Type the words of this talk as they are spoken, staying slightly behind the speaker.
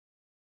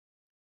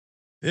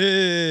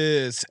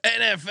This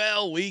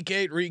NFL Week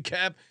 8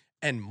 recap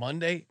and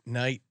Monday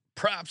Night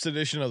Props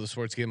edition of the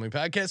Sports Gambling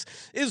Podcast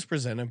is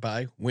presented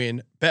by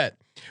WynnBet. Bet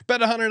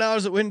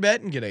 $100 at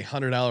WynnBet and get a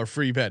 $100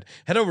 free bet.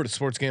 Head over to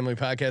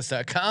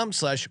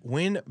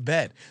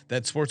sportsgamblingpodcast.com/WynnBet.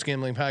 That's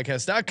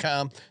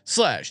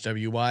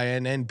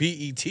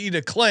sportsgamblingpodcast.com/WYNNBET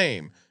to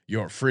claim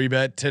your free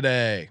bet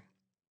today.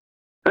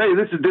 Hey,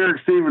 this is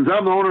Derek Stevens.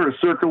 I'm the owner of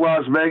Circa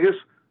Las Vegas.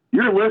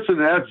 You're listening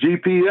to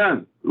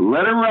SGPN.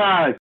 Let it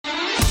ride.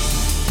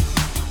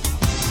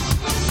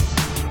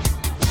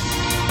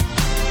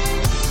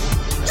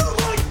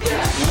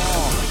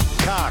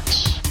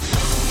 Cox.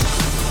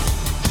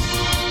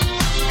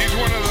 He's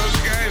one of those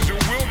guys who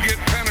will get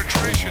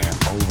penetration.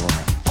 Over.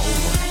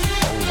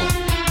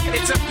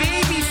 It's a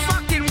baby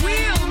fucking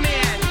wheel,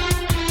 man.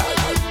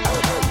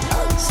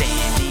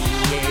 San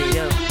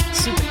Diego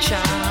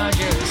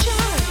Superchargers.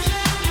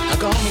 Now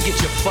go home and get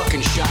your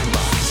fucking shine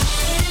box.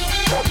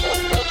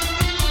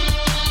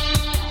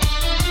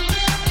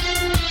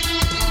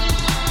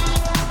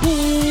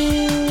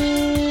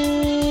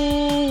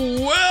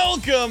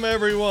 Welcome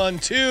everyone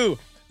to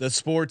the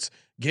Sports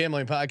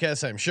Gambling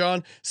Podcast. I'm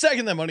Sean,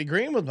 second that money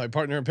green with my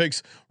partner in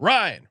picks,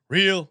 Ryan,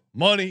 Real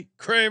Money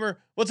Kramer.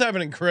 What's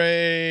happening,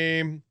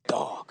 Kramer?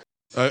 Dog.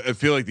 I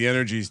feel like the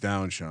energy's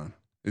down, Sean.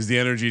 Is the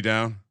energy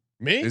down?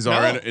 Me? Is no.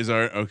 our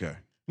okay?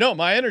 No,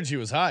 my energy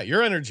was high.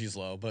 Your energy's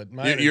low, but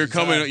my You're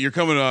coming. high. You're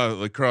coming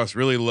across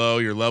really low.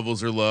 Your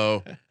levels are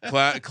low.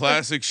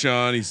 Classic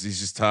Sean. He's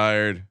just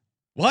tired.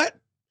 What?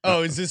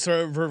 Oh, is this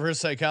reverse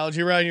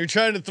psychology, Ryan? You're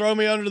trying to throw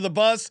me under the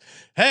bus?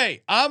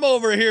 Hey, I'm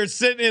over here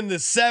sitting in the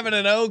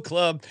 7-0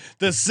 club,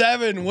 the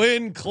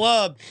 7-win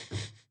club.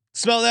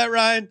 Smell that,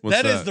 Ryan?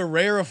 What's that is the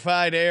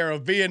rarefied air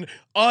of being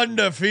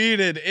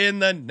undefeated in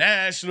the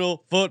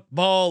National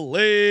Football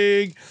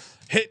League.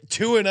 Hit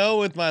 2-0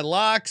 with my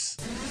locks.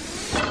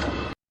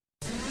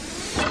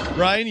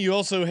 Ryan, you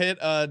also hit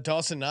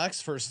Dawson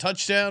Knox first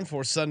touchdown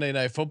for Sunday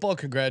Night Football.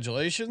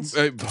 Congratulations.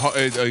 A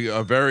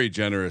very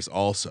generous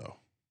also.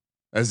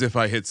 As if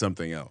I hit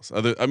something else.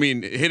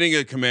 Hitting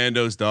a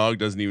Commandos dog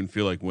doesn't even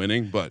feel like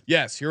winning, but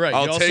yes, you're right.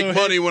 I'll take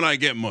money when I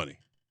get money.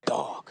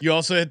 Dog. You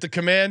also hit the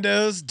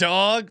Commandos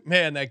dog.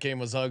 Man, that game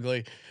was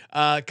ugly.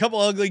 A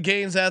couple ugly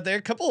games out there.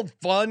 A couple of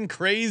fun,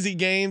 crazy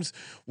games.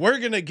 We're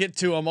gonna get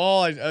to them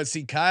all. I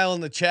see Kyle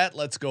in the chat.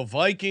 Let's go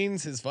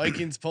Vikings. His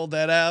Vikings pulled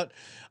that out.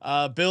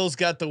 Bills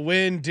got the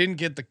win. Didn't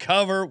get the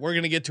cover. We're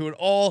gonna get to it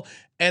all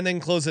and then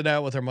close it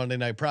out with our Monday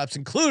night props,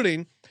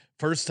 including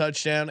first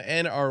touchdown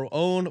and our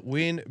own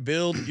win,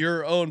 build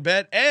your own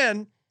bet,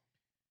 and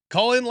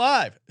call in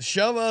live.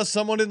 Shove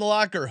someone in the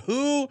locker.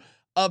 Who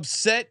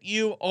upset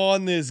you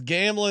on this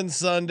gambling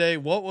Sunday?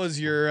 What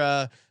was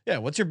your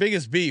what's your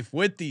biggest beef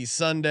with the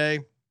Sunday?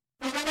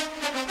 Tell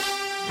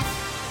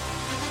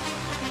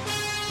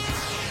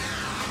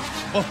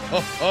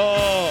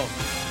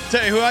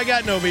you who I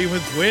got no beef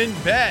with.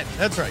 WynnBet.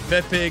 That's right.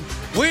 Bet big,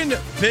 win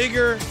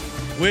bigger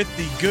with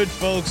the good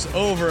folks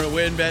over at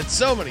WynnBet.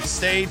 So many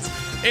states.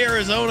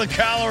 Arizona,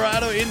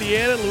 Colorado,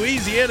 Indiana,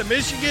 Louisiana,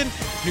 Michigan,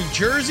 New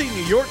Jersey,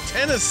 New York,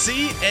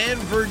 Tennessee, and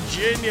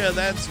Virginia.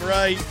 That's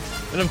right.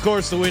 And of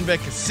course, the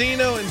WynnBet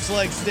Casino in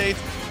select states.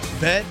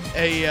 Bet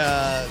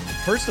a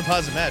first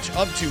deposit match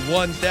up to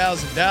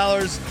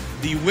 $1,000.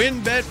 The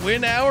WynnBet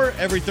Win Hour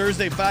every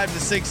Thursday, 5 to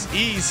 6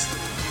 East,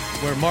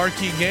 where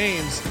marquee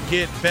games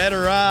get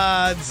better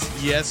odds.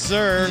 Yes,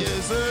 sir.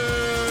 Yes,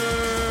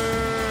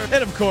 sir.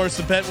 And of course,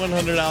 the Bet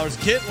 $100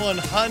 get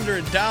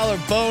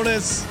 $100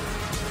 bonus.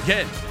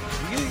 Again,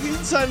 you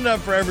can sign it up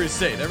for every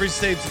state. Every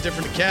state's a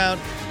different account.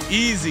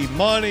 Easy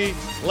money.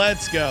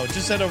 Let's go.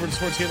 Just head over to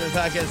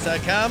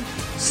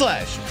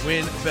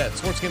sportsgamblingpodcast.com/WynnBet.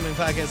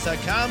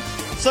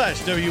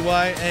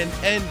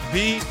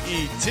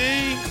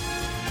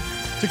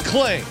 sportsgamblingpodcast.com/WYNNBET to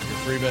claim your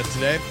free bet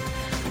today.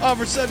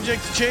 Offer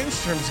subject to change.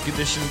 Terms and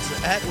conditions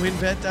at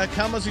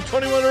WynnBet.com. Must be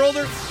 21 or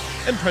older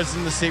and present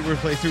in the state where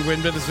play through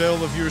WynnBet is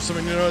available. If you're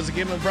someone who knows a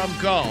gambling problem,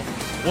 call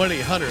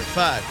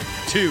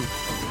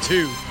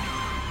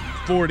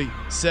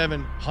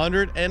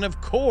 1-800-522-4700. And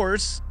of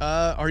course,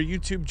 our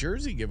YouTube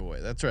jersey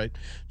giveaway. That's right.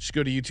 Just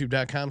go to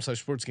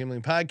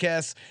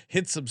youtube.com/sportsgamblingpodcast,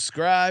 hit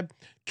subscribe,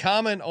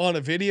 comment on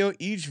a video.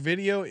 Each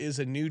video is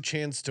a new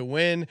chance to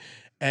win,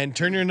 and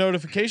turn your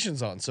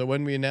notifications on. So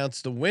when we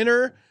announce the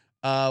winner,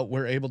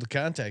 we're able to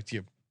contact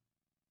you.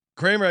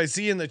 Kramer, I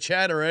see in the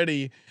chat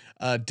already,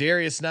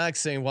 Darius Knox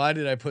saying, why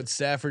did I put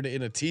Stafford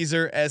in a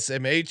teaser?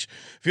 SMH.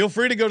 Feel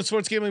free to go to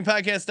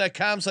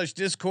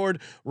sportsgamblingpodcast.com/discord,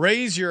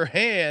 raise your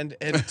hand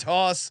and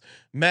toss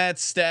Matt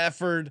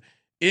Stafford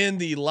in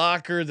the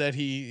locker that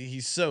he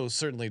so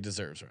certainly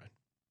deserves, right?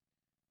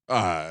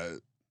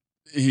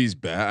 He's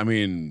bad. I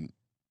mean,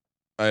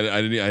 I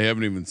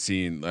haven't even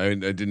seen, I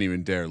didn't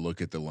even dare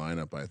look at the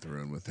lineup I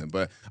threw in with him,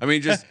 but I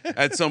mean, just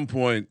at some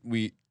point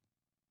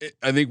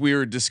I think we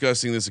were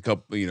discussing this a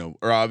couple,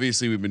 or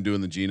obviously we've been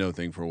doing the Geno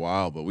thing for a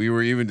while, but we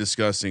were even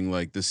discussing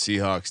like the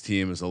Seahawks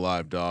team as a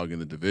live dog in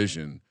the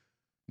division.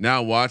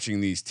 Now watching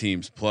these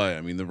teams play,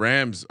 I mean,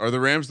 are the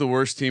Rams the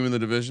worst team in the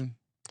division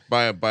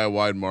by a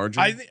wide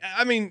margin?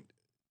 I mean,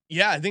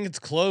 Yeah, I think it's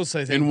close.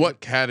 I think. In what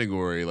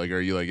category? Like, are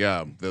you like,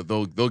 yeah,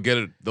 they'll get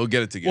it. They'll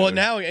get it together. Well,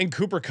 now and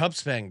Cooper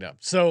Kupp's banged up,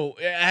 so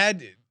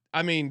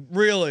I mean,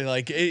 really,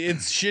 like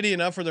it's shitty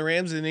enough for the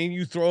Rams, and then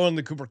you throw in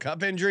the Cooper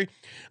Kupp injury.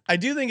 I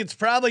do think it's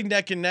probably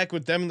neck and neck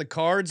with them and the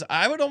Cards.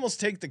 I would almost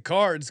take the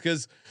Cards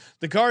because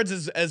the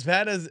Cards, as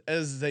bad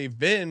as they've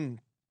been,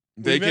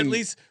 we've at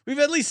least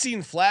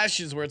seen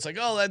flashes where it's like,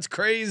 oh, that's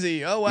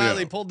crazy. Oh wow,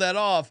 they pulled that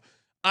off.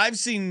 I've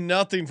seen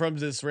nothing from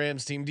this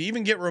Rams team to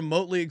even get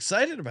remotely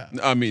excited about.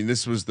 I mean,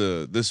 this was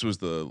the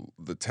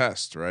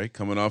test, right?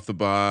 Coming off the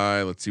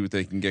bye, let's see what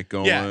they can get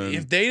going. Yeah,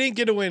 if they didn't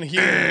get a win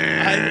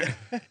here,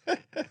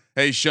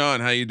 hey Sean,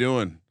 how you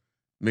doing?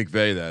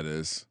 McVay, that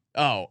is.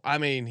 Oh, I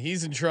mean,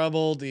 he's in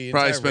trouble.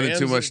 Probably spending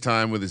too much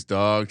time with his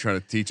dog, trying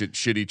to teach it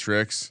shitty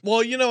tricks.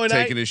 Well, you know, and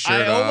taking his shirt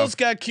I off. almost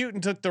got cute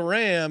and took the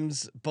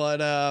Rams,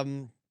 but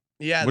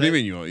yeah. What do you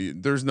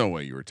mean there's no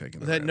way you were taking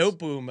the that Rams. Note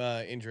boom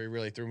injury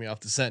really threw me off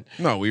the scent.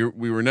 No, we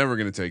were never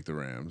going to take the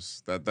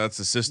Rams. That's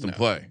a system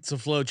play. It's a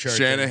flow chart.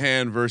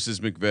 Shanahan versus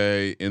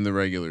McVay in the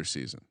regular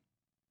season.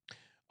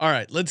 All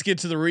right, let's get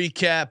to the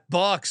recap.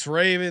 Bucks,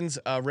 Ravens,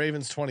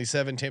 Ravens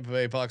 27, Tampa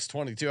Bay Bucks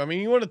 22. I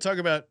mean, you want to talk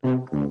about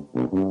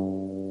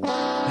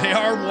they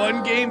are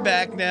one game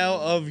back now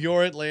of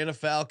your Atlanta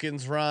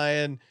Falcons,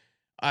 Ryan.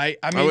 I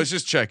mean, I was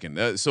just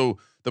checking. So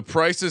the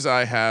prices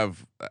I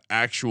have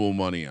actual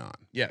money on.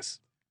 Yes.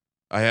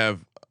 I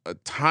have a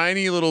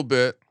tiny little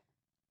bit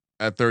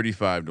at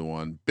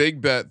 35-1,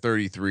 big bet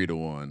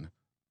 33-1,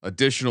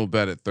 additional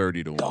bet at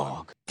 30-1.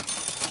 Dog.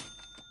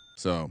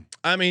 So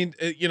I mean,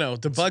 you know,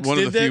 the Bucks one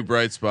did of the few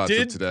bright spots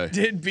of today.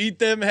 Did beat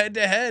them head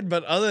to head,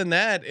 but other than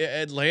that,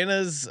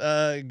 Atlanta's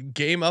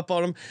game up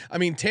on them. I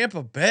mean,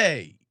 Tampa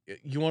Bay.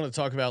 You want to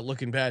talk about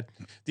looking bad?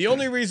 The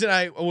only reason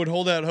I would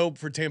hold out hope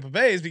for Tampa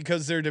Bay is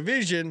because their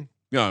division.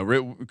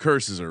 No,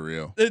 curses are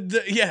real.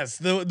 Yes,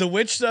 the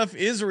witch stuff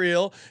is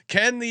real.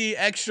 Can the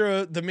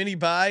mini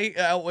buy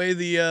outweigh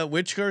the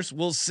witch curse?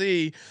 We'll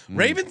see.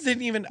 Ravens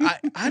didn't even.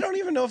 I don't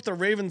even know if the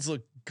Ravens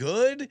look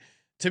good.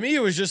 To me,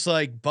 it was just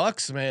like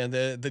Bucks, man.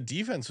 The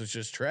defense was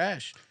just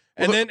trash.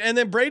 And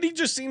then Brady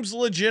just seems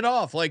legit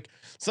off. Like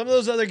some of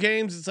those other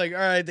games, it's like, all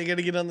right, they got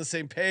to get on the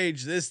same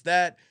page. This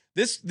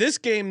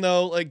game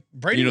though, like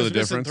Brady was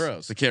missing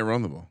throws. They can't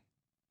run the ball.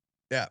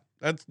 Yeah,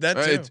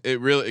 that's it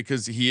really,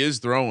 because he is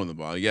throwing the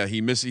ball. Yeah,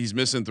 he's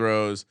missing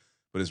throws,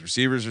 but his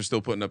receivers are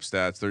still putting up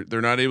stats.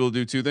 They're not able to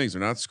do two things.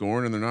 They're not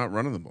scoring and they're not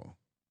running the ball.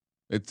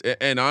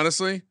 And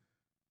honestly,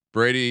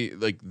 Brady,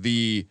 like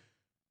the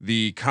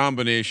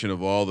combination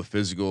of all the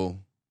physical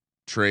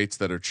traits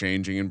that are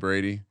changing in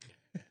Brady.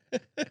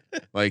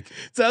 Like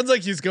sounds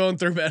like he's going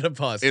through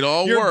menopause. It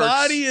all Your works.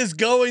 body is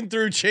going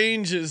through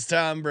changes,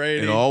 Tom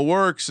Brady. It all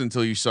works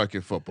until you suck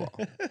at football.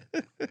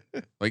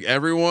 Like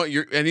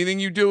anything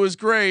you do is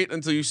great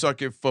until you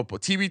suck at football.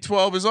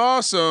 TB12 is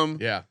awesome.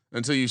 Yeah.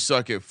 Until you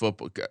suck at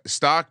football.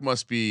 Stock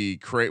must be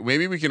crazy.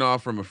 Maybe we can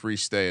offer him a free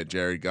stay at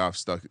Jared Goff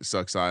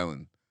Sucks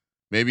Island.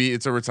 Maybe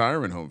it's a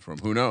retirement home for him.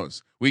 Who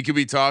knows? We could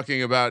be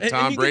talking about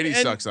Tom Brady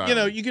Sucks Island. You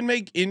know, you can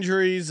make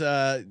injuries.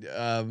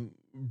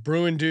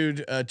 Bruin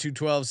dude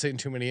 212 saying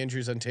too many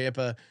injuries on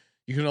Tampa.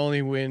 You can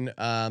only win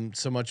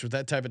so much with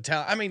that type of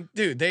talent. I mean,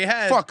 dude, they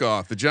had fuck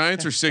off. The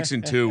Giants are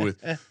 6-2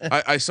 with.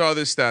 I saw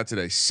this stat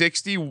today.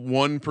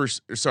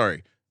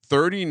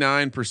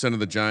 39% of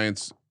the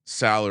Giants'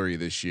 salary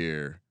this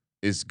year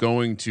is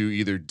going to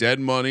either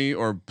dead money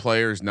or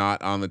players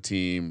not on the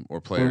team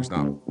or players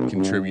not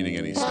contributing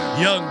any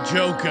snaps. Young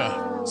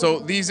Joker. So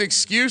these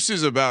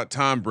excuses about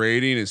Tom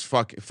Brady and his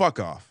fuck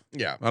off.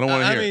 Yeah, I don't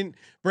want to hear. I mean,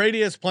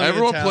 Brady has plenty.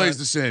 Everyone of talent. plays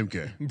the same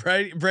game.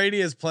 Brady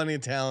has plenty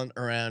of talent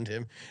around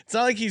him. It's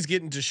not like he's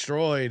getting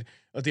destroyed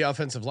with the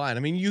offensive line.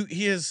 I mean,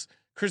 he has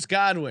Chris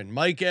Godwin,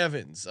 Mike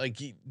Evans. Like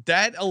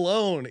that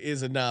alone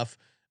is enough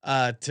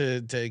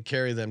to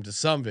carry them to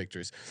some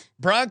victories.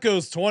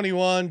 Broncos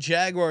 21,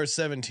 Jaguars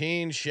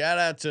 17. Shout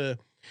out to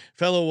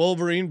fellow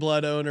Wolverine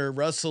blood owner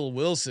Russell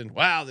Wilson.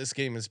 Wow, this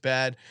game is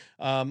bad.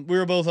 We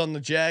were both on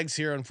the Jags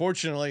here,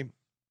 unfortunately.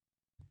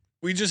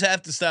 We just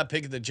have to stop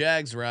picking the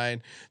Jags,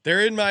 Ryan.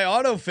 They're in my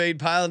auto fade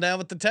piling down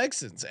with the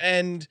Texans,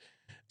 and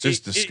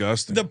just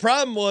disgusting. The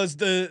problem was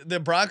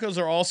the Broncos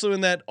are also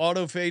in that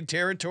auto fade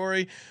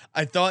territory.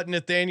 I thought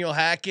Nathaniel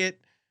Hackett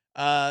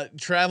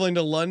traveling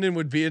to London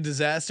would be a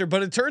disaster,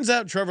 but it turns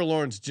out Trevor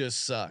Lawrence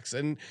just sucks,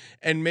 and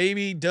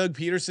maybe Doug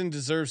Peterson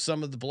deserves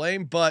some of the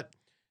blame, but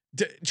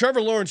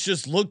Trevor Lawrence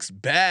just looks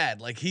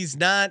bad. Like he's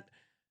not.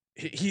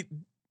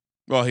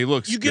 Well, he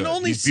looks. You can good.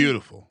 only He's see,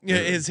 beautiful. Yeah,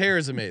 his hair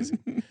is amazing.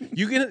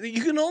 You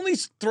can only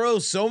throw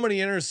so many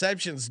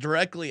interceptions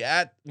directly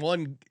at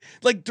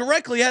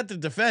directly at the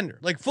defender,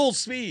 like full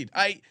speed.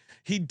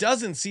 He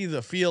doesn't see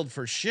the field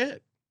for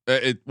shit.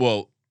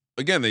 Well,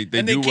 again, they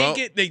can't do well.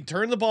 They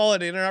turn the ball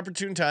at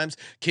inopportune times.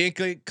 Can't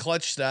get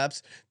clutch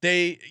stops.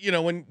 They,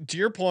 when to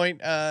your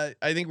point, I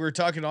think we were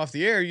talking off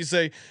the air. You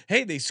say,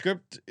 hey, they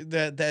script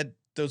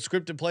those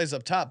scripted plays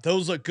up top.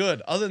 Those look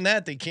good. Other than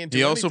that, they can't do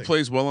He anything. also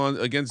plays well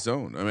against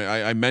zone. I mean,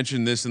 I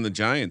mentioned this in the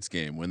Giants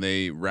game when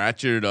they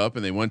ratcheted up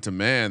and they went to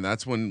man.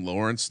 That's when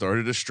Lawrence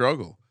started to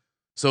struggle.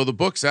 So the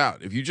book's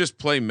out. If you just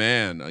play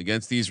man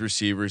against these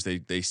receivers,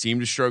 they seem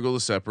to struggle to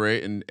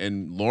separate,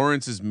 and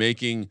Lawrence is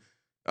making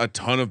a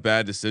ton of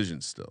bad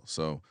decisions still.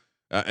 So,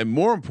 and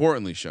more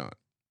importantly, Sean,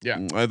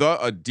 Yeah. I thought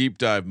a deep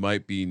dive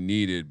might be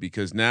needed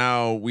because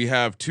now we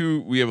have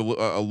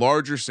a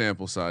larger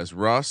sample size.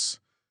 Russ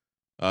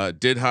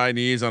did high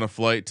knees on a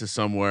flight to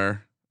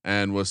somewhere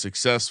and was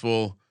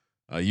successful.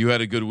 You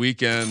had a good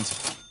weekend.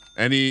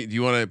 Do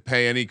you want to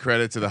pay any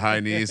credit to the high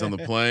knees on the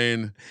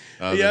plane?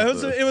 Yeah,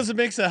 it was a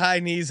mix of high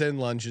knees and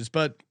lunges,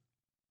 but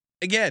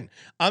again,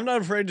 I'm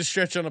not afraid to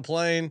stretch on a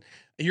plane.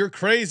 You're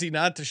crazy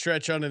not to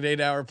stretch on an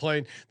 8-hour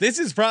plane. This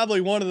is probably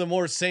one of the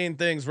more sane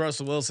things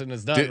Russell Wilson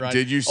has done. Right?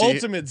 Did you see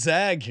ultimate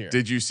zag here?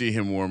 Did you see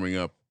him warming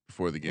up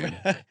before the game?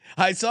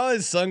 I saw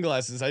his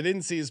sunglasses. I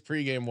didn't see his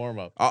pregame warm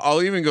up.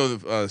 I'll even go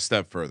a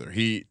step further.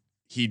 He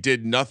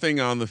did nothing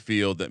on the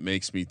field that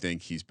makes me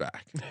think he's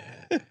back.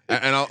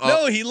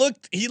 No, he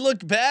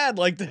looked bad.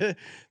 Like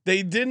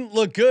they didn't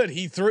look good.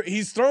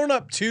 He's thrown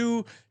up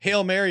 2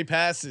 Hail Mary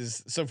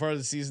passes so far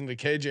this season to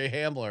KJ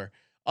Hamler.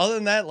 Other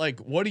than that, like,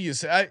 what do you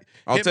say?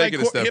 I'll take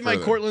it a step hit my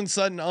further. Cortland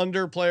Sutton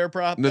under player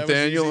prop.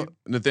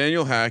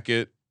 Nathaniel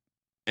Hackett,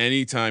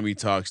 anytime he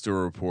talks to a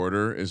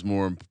reporter, is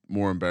more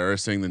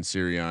embarrassing than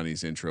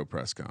Sirianni's intro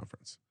press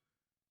conference.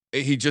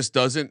 He just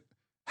doesn't.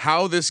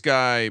 How this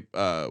guy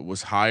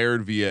was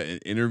hired via an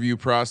interview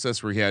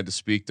process where he had to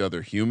speak to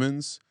other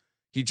humans.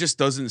 He just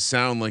doesn't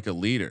sound like a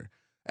leader.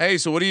 Hey,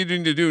 so what are you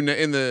doing to do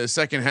in the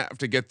second half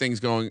to get things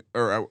going?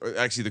 Or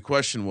actually, the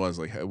question was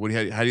like, how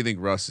do you think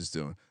Russ is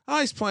doing? Oh,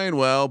 he's playing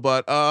well,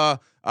 but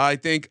I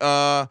think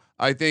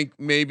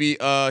maybe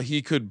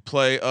he could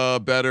play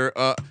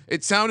better.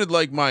 It sounded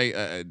like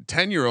my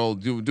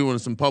 10-year-old doing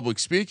some public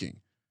speaking.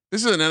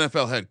 This is an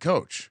NFL head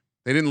coach.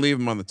 They didn't leave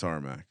him on the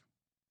tarmac.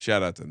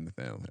 Shout out to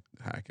Nathaniel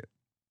Hackett.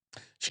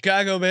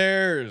 Chicago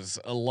Bears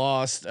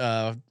lost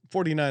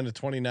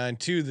 49-29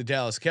 to the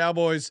Dallas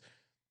Cowboys.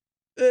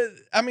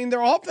 I mean,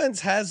 their offense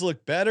has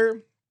looked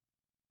better.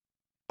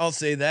 I'll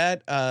say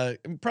that.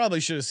 Probably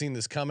should have seen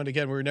this coming.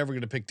 Again, we were never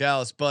going to pick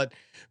Dallas, but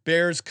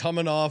Bears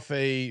coming off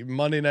a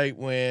Monday night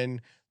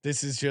win.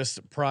 This is just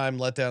a prime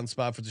letdown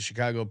spot for the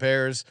Chicago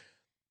Bears.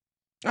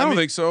 I don't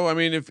think so. I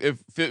mean,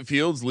 if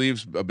Fields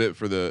leaves a bit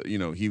for the,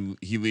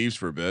 he leaves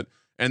for a bit.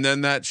 And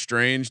then that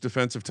strange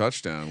defensive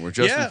touchdown where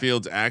Justin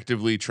Fields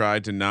actively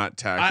tried to not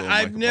tackle.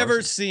 I've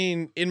never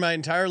seen in my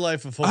entire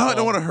life of football. I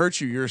don't want to hurt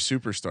you. You're a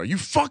superstar. You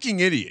fucking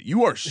idiot.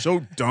 You are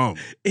so dumb.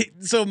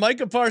 So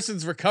Micah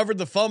Parsons recovered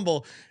the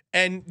fumble,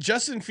 and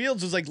Justin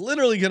Fields was like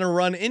literally going to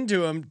run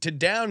into him to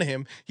down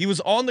him. He was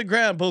on the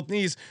ground, both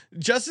knees.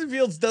 Justin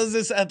Fields does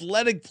this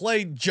athletic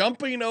play,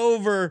 jumping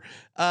over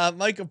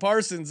Micah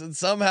Parsons and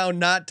somehow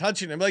not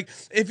touching him. Like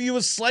if he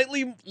was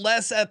slightly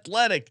less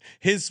athletic,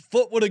 his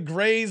foot would have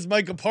grazed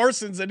Micah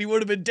Parsons and he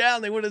would have been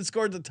down. They would have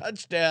scored the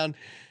touchdown.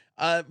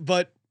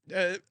 But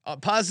a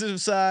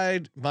positive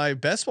side, my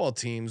best ball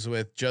teams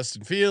with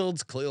Justin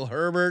Fields, Khalil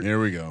Herbert.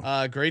 Here we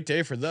go. Great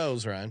day for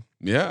those, Ryan.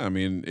 Yeah, I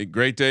mean, a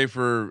great day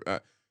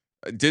for.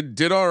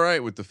 Did all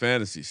right with the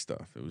fantasy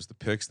stuff. It was the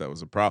picks that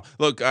was a problem.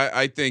 Look,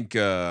 I think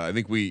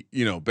we,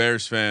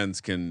 Bears fans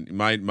can.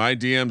 My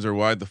DMs are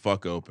wide the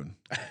fuck open.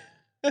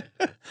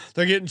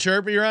 They're getting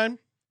chirpy, Ryan.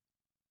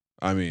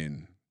 I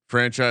mean,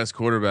 franchise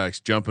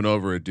quarterbacks jumping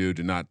over a dude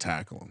to not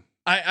tackle him.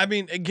 I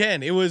mean,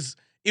 again, it was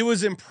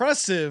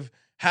impressive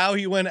how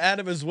he went out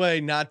of his way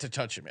not to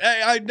touch him.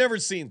 I'd never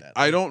seen that.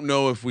 I don't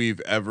know if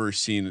we've ever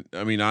seen.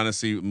 I mean,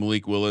 honestly,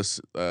 Malik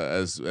Willis,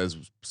 as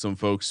some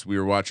folks we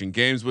were watching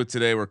games with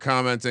today were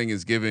commenting,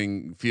 is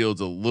giving Fields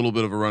a little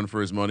bit of a run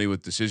for his money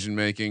with decision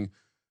making.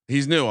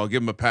 He's new. I'll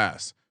give him a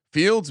pass.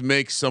 Fields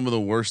makes some of the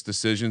worst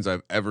decisions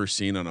I've ever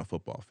seen on a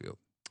football field.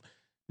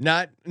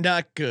 Not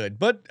good,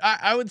 but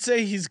I would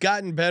say he's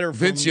gotten better.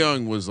 Vince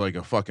Young was like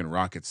a fucking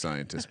rocket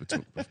scientist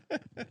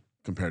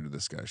compared to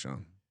this guy,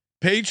 Sean.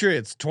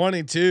 Patriots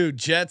 22,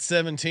 Jets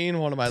 17.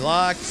 One of my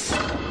locks.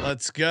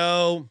 Let's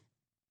go.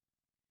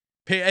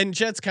 And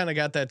Jets kind of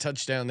got that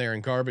touchdown there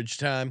in garbage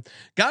time.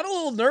 Got a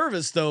little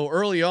nervous though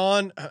early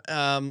on.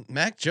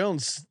 Mac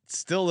Jones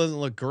still doesn't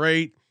look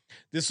great.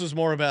 This was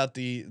more about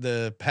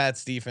the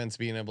Pats defense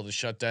being able to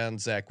shut down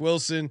Zach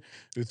Wilson,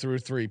 who threw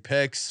 3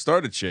 picks.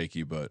 Started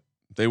shaky, but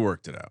they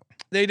worked it out.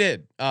 They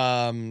did.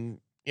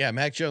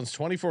 Mac Jones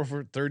 24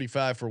 for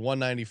 35 for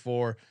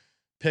 194.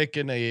 Pick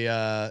and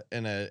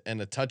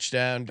a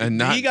touchdown.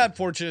 And he got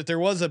fortunate. There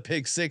was a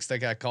pick 6 that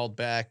got called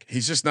back.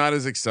 He's just not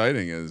as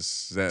exciting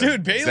as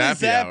dude. Bailey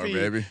Zappi,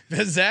 baby.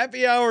 The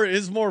Zappi hour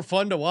is more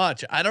fun to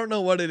watch. I don't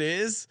know what it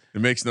is.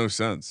 It makes no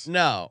sense.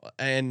 No,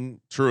 and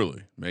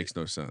truly makes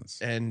no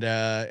sense. And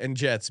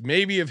Jets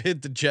maybe have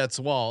hit the Jets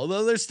wall,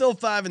 although they're still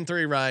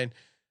 5-3. Ryan,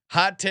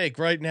 hot take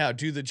right now: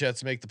 do the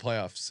Jets make the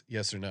playoffs?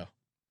 Yes or no?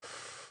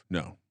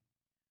 No.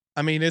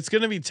 I mean, it's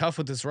going to be tough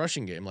with this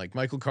rushing game. Like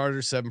Michael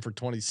Carter, 7 for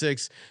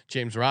 26,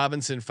 James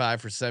Robinson,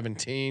 5 for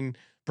 17.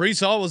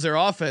 Breece Hall was their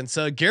offense.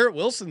 Garrett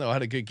Wilson though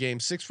had a good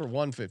game, 6 for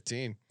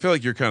 115. I feel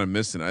like you're kind of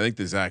missing. I think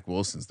the Zach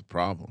Wilson's the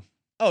problem.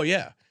 Oh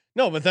yeah,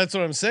 no, but that's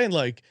what I'm saying.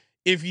 Like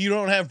if you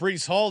don't have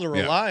Breece Hall to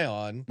rely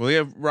on.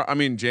 Well,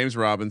 James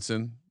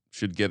Robinson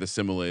should get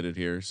assimilated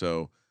here,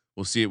 so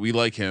we'll see it. We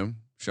like him,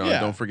 Sean. Yeah.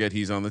 Don't forget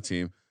he's on the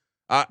team.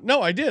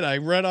 No, I did. I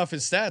read off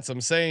his stats.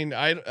 I'm saying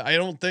I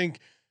don't think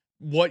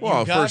what you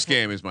got first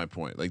game is my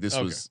point. Like this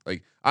was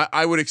like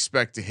I would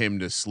expect him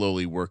to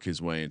slowly work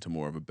his way into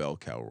more of a bell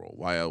cow role.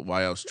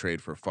 Why else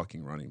trade for a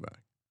fucking running back,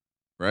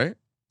 right?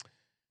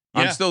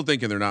 Yeah. I'm still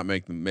thinking they're not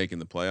making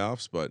the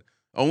playoffs, but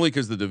only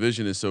because the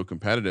division is so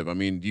competitive. I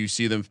mean, do you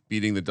see them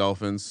beating the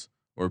Dolphins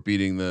or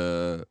beating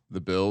the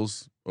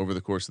Bills over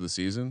the course of the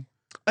season?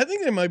 I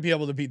think they might be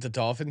able to beat the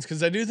Dolphins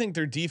because I do think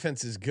their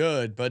defense is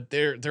good, but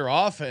their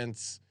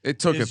offense. It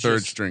took a is third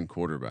just- string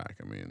quarterback.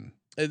 I mean,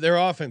 Their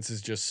offense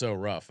is just so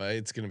rough.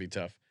 It's going to be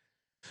tough.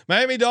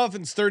 Miami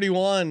Dolphins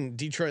 31,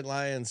 Detroit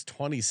Lions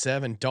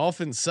 27.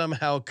 Dolphins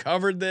somehow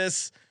covered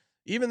this,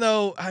 even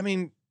though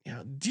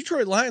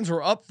Detroit Lions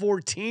were up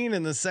 14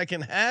 in the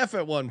second half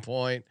at one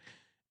point,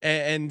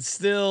 and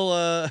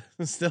still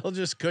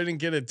just couldn't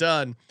get it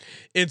done.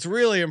 It's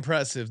really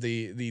impressive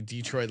the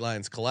Detroit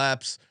Lions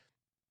collapse.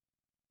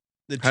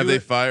 have they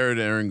fired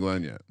Aaron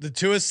Glenn yet? The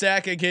Tua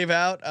sack I gave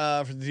out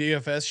for the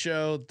DFS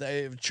show,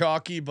 they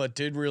chalky but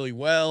did really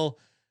well.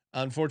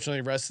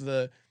 Unfortunately, rest of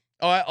the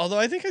although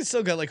I think I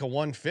still got like a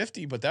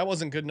 150, but that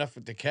wasn't good enough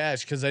with the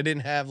cash because I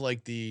didn't have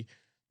like the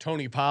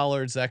Tony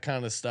Pollards, that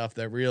kind of stuff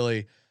that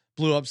really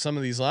blew up some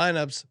of these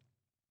lineups.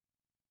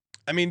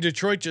 I mean,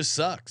 Detroit just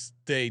sucks.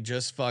 They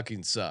just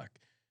fucking suck.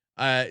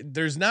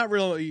 There's not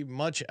really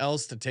much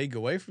else to take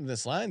away from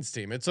this Lions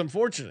team. It's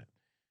unfortunate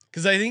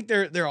because I think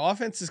their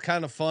offense is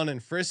kind of fun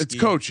and frisky. It's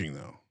coaching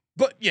though.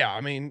 But yeah,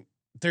 I mean,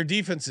 their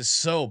defense is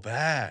so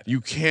bad.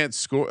 You can't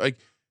score. Like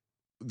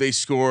they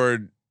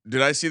scored.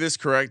 Did I see this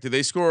correct? Did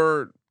they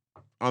score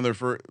on their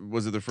first?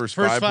 Was it their first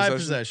five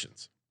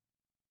possessions?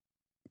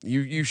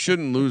 You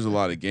shouldn't lose a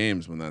lot of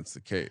games when that's the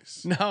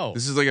case. No,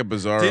 This is like a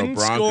bizarro didn't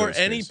Broncos score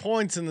any case.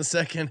 points in the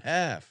second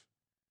half.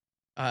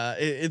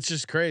 It's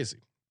just crazy.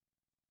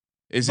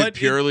 Is But it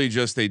purely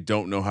just they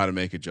don't know how to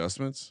make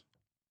adjustments?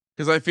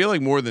 Because I feel like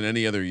more than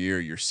any other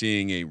year, you're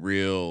seeing a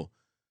real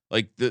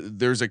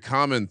there's a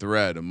common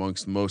thread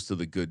amongst most of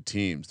the good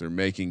teams. They're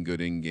making good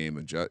in-game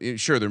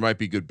adjustments. Sure, there might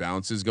be good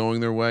bounces going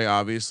their way,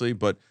 obviously,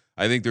 but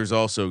I think there's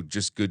also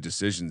just good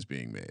decisions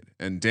being made.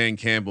 And Dan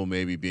Campbell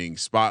maybe being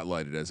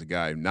spotlighted as a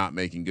guy not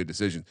making good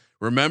decisions.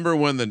 Remember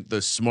when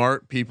the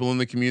smart people in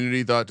the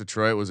community thought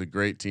Detroit was a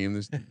great team?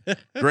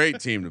 Great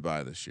team to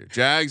buy this year.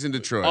 Jags and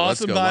Detroit.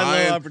 Awesome Let's go.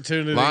 buy low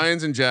opportunity.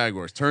 Lions and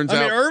Jaguars. Turns I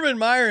out mean, Urban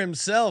Meyer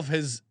himself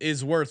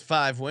is worth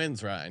 5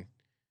 wins, Ryan.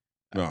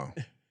 no.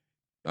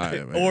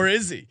 Or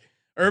is he?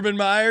 Urban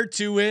Meyer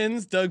 2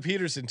 wins, Doug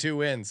Peterson 2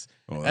 wins.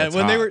 Oh, that's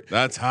when hot.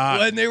 That's hot.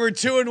 When they were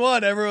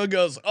 2-1, everyone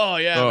goes, "Oh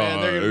yeah,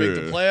 man, they're gonna make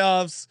the yeah.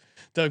 playoffs."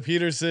 Doug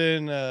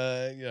Peterson,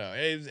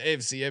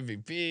 AFC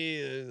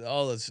MVP,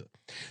 all this.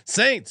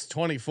 Saints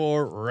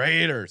 24,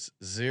 Raiders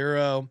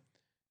 0.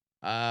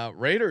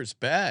 Raiders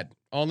bad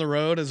on the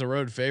road as a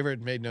road favorite,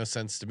 made no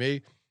sense to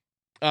me.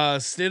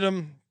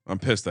 Stidham. I'm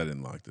pissed I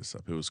didn't lock this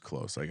up. It was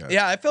close.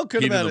 I felt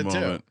good heat of about the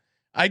it moment. too.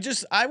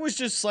 I was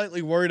just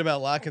slightly worried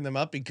about locking them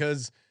up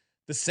because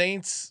the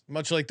Saints,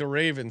 much like the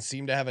Ravens,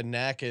 seem to have a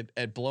knack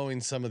at blowing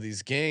some of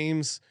these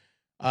games.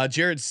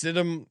 Jared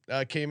Stidham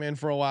came in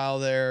for a while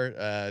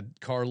there.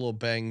 Carr a little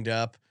banged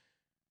up.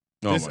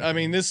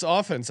 This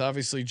offense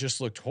obviously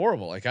just looked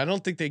horrible. Like I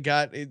don't think they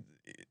got it.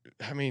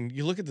 I mean,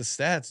 you look at the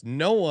stats.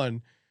 No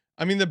one.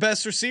 I mean, the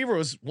best receiver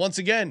was once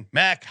again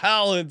Mac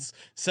Hollins,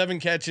 7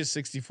 catches,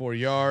 64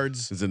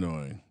 yards. It's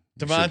annoying.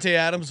 Devontae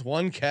Adams,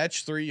 1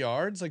 catch, 3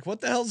 yards. Like, what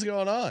the hell's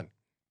going on?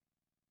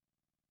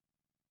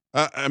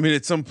 I mean,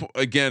 at some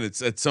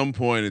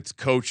point it's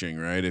coaching,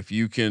 right? If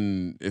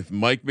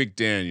Mike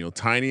McDaniel,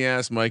 tiny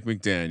ass Mike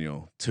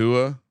McDaniel,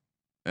 Tua,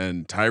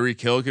 and Tyreek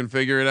Hill can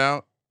figure it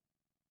out,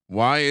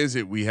 why is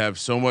it we have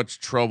so much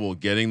trouble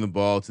getting the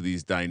ball to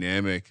these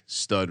dynamic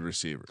stud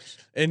receivers?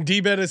 And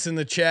D Bettis in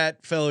the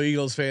chat, fellow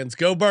Eagles fans,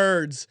 go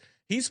Birds.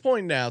 He's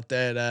pointing out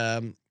that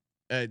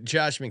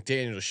Josh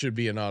McDaniels should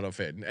be an auto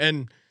fit,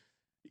 and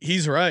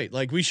he's right.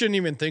 Like we shouldn't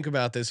even think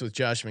about this with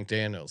Josh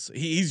McDaniels.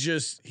 He's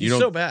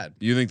so bad.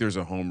 You think there's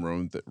a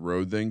home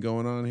road thing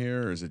going on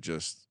here, or is it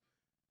just,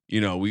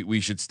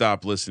 we should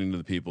stop listening to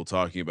the people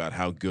talking about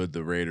how good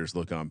the Raiders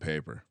look on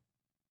paper?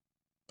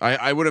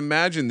 I would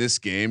imagine this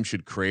game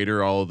should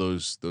crater all of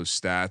those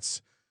stats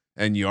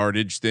and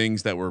yardage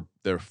things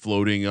they're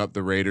floating up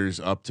the Raiders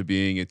up to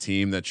being a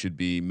team that should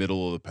be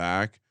middle of the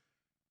pack.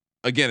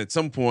 Again, at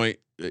some point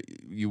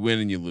you win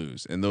and you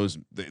lose, and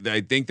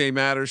I think they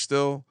matter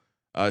still.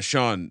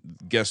 Sean,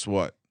 guess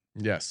what?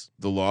 Yes.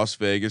 The Las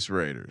Vegas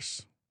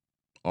Raiders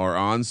are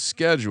on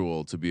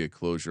schedule to be a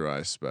Close Your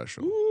Eyes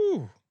special.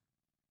 Ooh.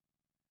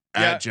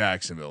 At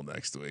Jacksonville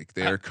next week.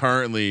 They are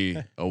currently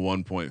a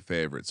 1-point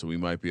favorite, so we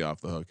might be off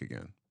the hook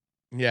again.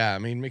 Yeah, I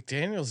mean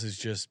McDaniels is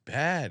just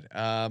bad.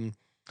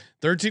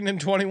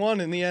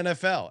 13-21 in the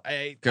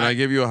NFL. Can I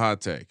give you a hot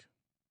take?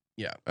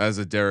 Yeah. As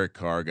a Derek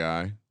Carr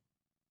guy,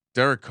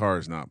 Derek Carr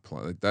is not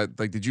playing that.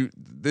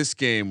 This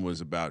game was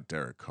about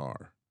Derek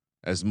Carr.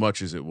 as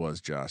much as it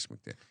was Josh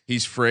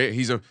McDaniels.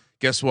 He's a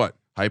guess what?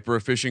 Hyper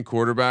efficient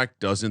quarterback,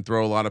 doesn't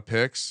throw a lot of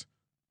picks.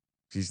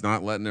 He's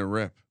not letting it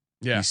rip.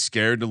 Yeah. He's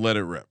scared to let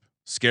it rip.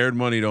 Scared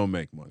money don't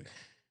make money.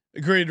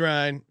 Agreed,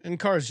 Ryan. And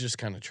Carr's just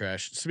kind of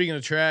trash. Speaking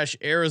of trash,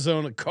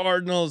 Arizona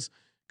Cardinals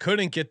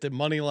couldn't get the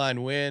money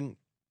line win.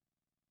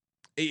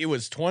 It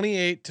was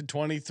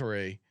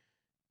 28-23,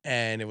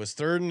 and it was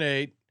 3rd and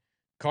 8.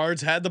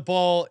 Cards had the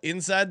ball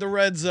inside the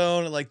red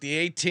zone at like the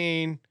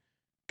 18.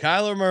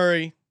 Kyler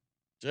Murray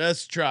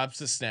just drops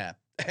the snap,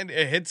 and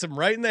it hits him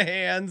right in the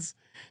hands.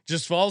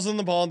 Just falls on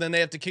the ball, and then they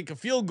have to kick a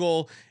field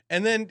goal,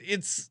 and then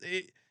it's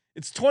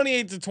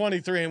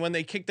 28-23. And when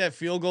they kicked that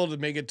field goal to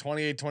make it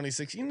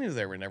 28-26, you knew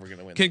they were never going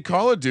to win. Can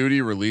Call of Duty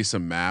release a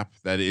map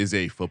that is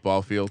a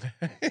football field?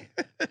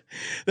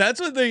 That's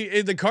what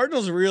the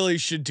Cardinals really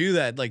should do.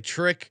 That like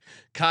trick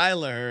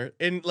Kyler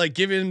and like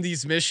give him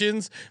these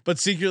missions, but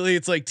secretly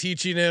it's like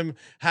teaching him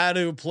how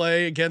to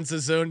play against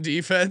his own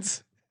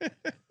defense.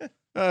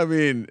 I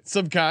mean,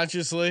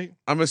 subconsciously.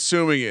 I'm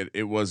assuming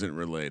it wasn't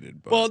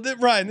related. But. Well,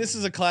 Ryan, this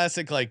is a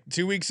classic. Like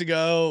 2 weeks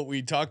ago,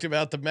 we talked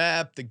about the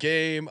map, the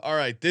game. All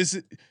right, this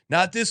is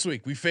not this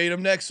week. We fade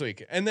them next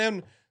week, and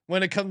then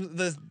when it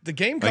comes the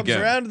game comes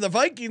Again. around to the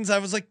Vikings, I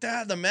was like, the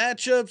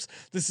matchups.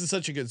 This is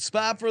such a good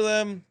spot for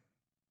them.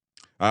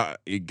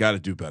 You got to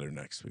do better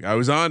next week. I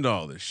was on to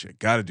all this shit.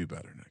 Got to do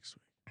better next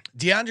week.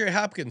 DeAndre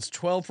Hopkins,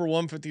 12 for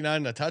 159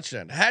 and a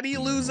touchdown. How do you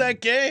lose that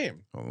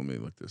game? Oh, let me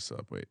look this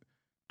up. Wait,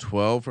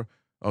 12 for.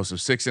 Oh, so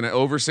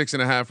over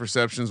 6.5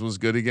 receptions was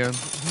good again.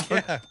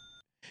 Yeah,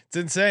 it's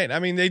insane. I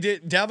mean, they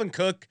did. Dalvin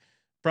Cook,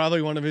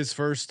 probably one of his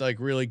first like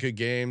really good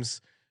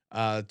games.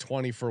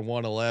 20 for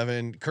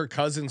 111. Kirk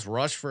Cousins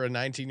rushed for a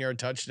 19-yard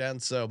touchdown.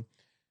 So a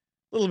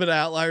little bit of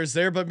outliers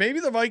there, but maybe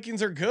the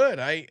Vikings are good.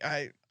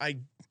 I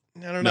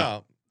don't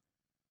know.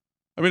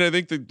 I mean, I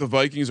think the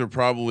Vikings are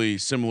probably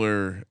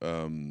similar,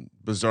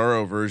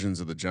 bizarro versions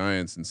of the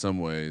Giants in some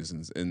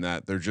ways, in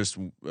that they're just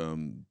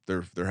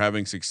they're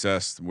having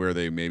success where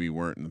they maybe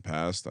weren't in the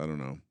past. I don't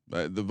know.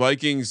 The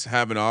Vikings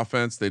have an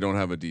offense; they don't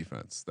have a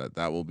defense.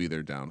 That will be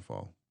their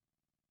downfall.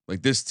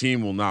 Like this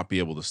team will not be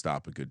able to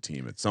stop a good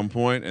team at some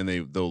point, and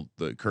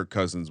the Kirk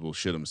Cousins will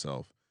shit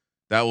himself.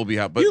 That will be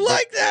how. But you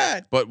like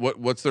that? But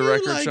what's the you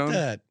record, like Sean?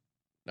 That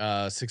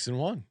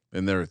 6-1,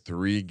 and there are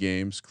 3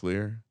 games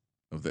clear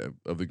of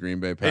the Green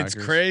Bay Packers.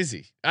 It's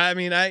crazy. I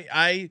mean,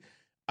 I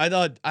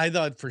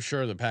thought for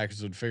sure the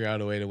Packers would figure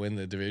out a way to win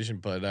the division,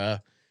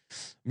 but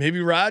maybe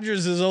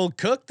Rodgers is old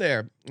cook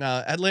there.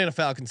 Atlanta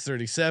Falcons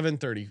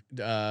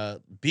 37-30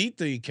 beat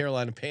the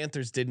Carolina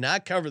Panthers. Did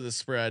not cover the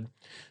spread.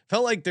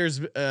 Felt like there's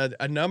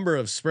a number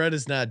of spread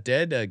is not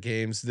dead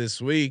games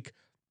this week.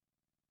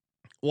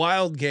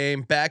 Wild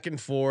game, back and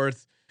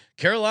forth.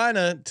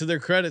 Carolina, to their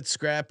credit,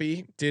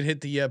 scrappy, did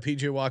hit the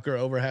PJ Walker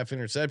over half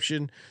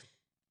interception.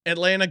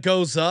 Atlanta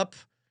goes up.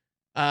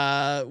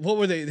 What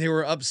were they? They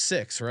were up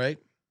 6, right?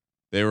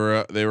 They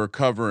were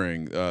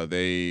covering.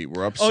 They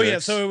were up 6. Oh yeah,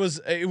 so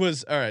it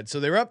was all right. So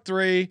they were up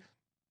 3.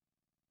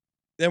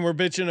 Then we're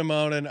bitching and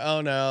moaning.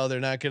 Oh no, they're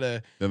not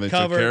gonna. Then they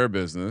cover. took care of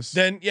business.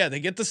 Then they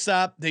get the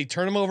stop. They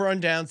turn them over on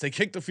downs. They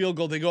kick the field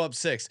goal. They go up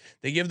 6.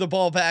 They give the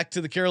ball back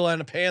to the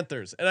Carolina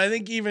Panthers. And I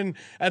think even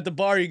at the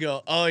bar, you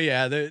go, oh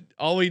yeah,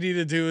 all we need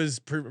to do is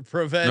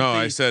prevent. No,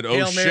 I said, oh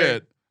Hail Mary.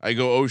 shit. I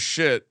go, oh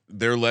shit.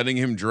 They're letting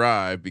him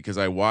drive because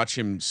I watch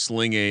him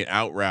sling a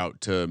out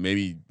route to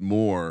maybe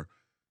more.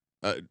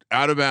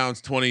 Out of bounds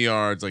 20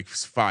 yards, like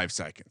 5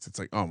 seconds. It's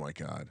like, oh my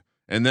God.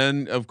 And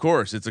then of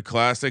course it's a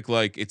classic,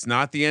 like it's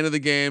not the end of the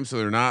game. So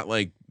they're not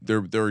like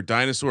their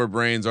dinosaur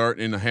brains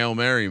aren't in a Hail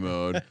Mary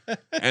mode.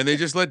 And they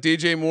just let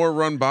DJ Moore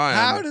run by him.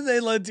 How did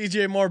they let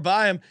DJ Moore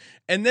by him?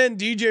 And then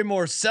DJ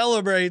Moore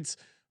celebrates,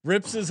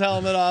 rips his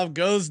helmet off,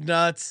 goes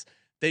nuts.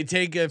 They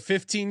take a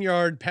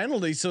 15-yard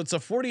penalty. So it's a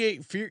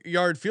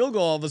 48-yard field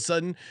goal all of a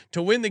sudden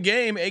to win the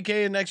game,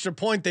 aka an extra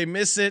point. They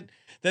miss it.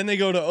 Then they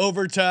go to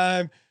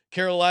overtime.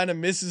 Carolina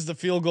misses the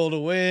field goal to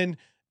win.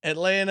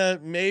 Atlanta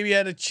maybe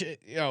had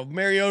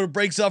Mariota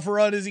breaks off a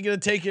run. Is he going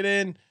to take it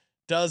in?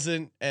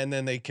 Doesn't. And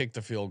then they kick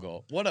the field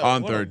goal.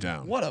 On third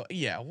down. What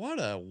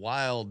a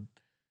wild.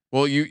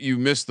 Well, you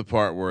missed the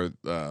part where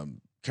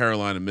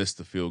Carolina missed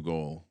the field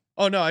goal.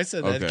 Oh no, I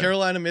said that. Okay.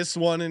 Carolina missed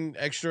one in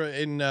extra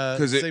in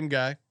same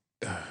guy.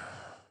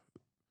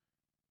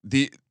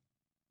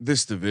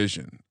 This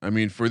division, I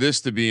mean, for this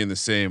to be in the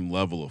same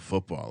level of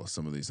football as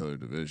some of these other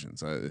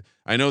divisions,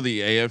 I know the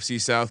AFC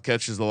South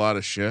catches a lot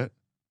of shit.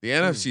 The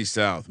NFC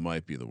South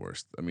might be the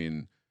worst. I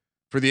mean,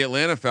 for the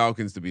Atlanta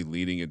Falcons to be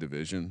leading a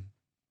division,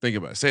 think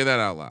about it. Say that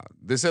out loud.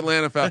 This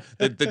Atlanta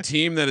Falcons, the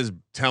team that is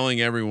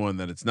telling everyone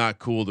that it's not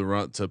cool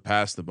to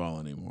pass the ball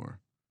anymore.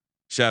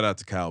 Shout out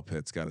to Kyle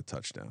Pitts, got a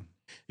touchdown.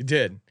 He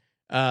did.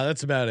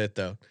 That's about it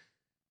though.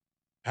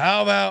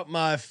 How about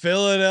my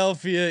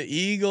Philadelphia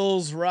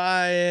Eagles,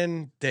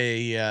 Ryan?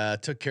 They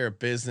took care of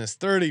business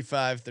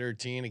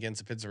 35-13 against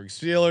the Pittsburgh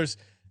Steelers.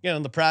 Again,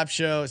 on the prop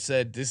show, it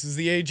said this is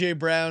the AJ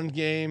Brown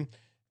game.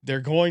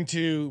 They're going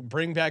to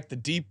bring back the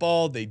deep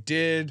ball. They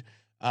did.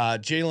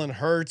 Jalen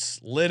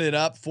Hurts lit it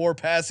up, 4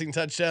 passing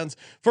touchdowns.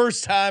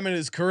 First time in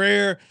his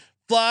career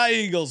Fly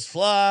Eagles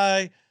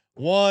fly.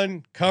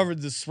 Won,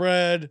 covered the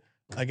spread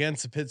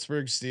against the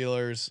Pittsburgh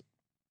Steelers.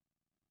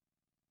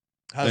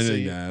 How's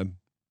Anything it? to add?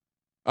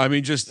 I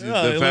mean, just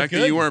Yeah, the they fact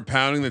look that you good. weren't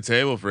pounding the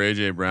table for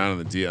AJ Brown on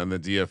the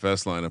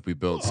DFS lineup we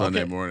built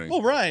Sunday Okay. morning.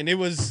 Well, Ryan, it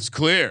was It's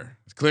clear.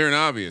 It's clear and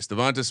obvious.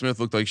 Devonta Smith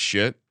looked like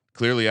shit.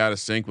 Clearly out of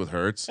sync with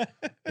Hurts.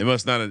 He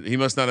must not have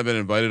been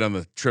invited on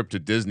the trip to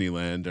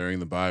Disneyland during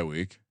the bye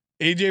week.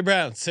 AJ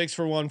Brown, 6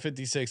 for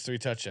 156, 3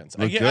 touchdowns.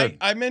 Looked good.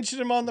 I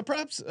mentioned him on the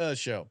props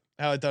show.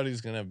 How I thought he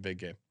was going to have a big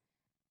game.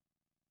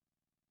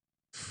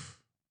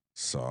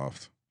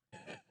 Soft.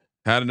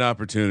 Had an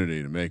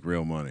opportunity to make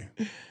real money.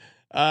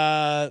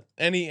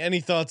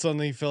 Any thoughts on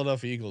the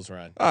Philadelphia Eagles,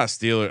 Ryan?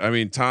 Steeler. I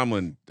mean,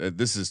 Tomlin.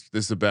 This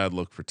is a bad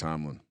look for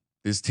Tomlin.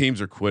 His teams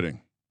are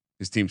quitting.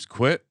 His teams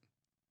quit.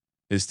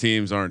 His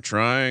teams aren't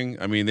trying.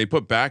 I mean, they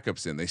put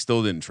backups in. They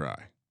still didn't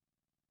try.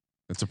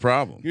 That's a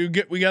problem. We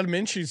got a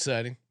Minshew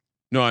sighting.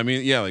 No, I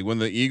mean, yeah, like when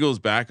the Eagles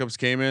backups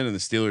came in and the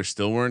Steelers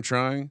still weren't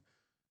trying.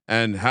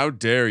 And how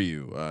dare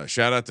you?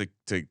 Shout out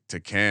to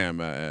Cam,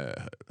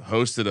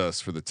 hosted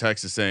us for the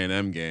Texas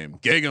A&M game.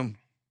 Gig 'em.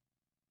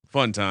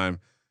 Fun time.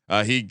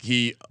 He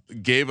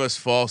gave me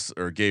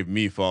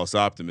false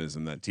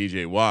optimism that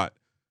TJ Watt,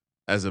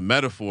 as a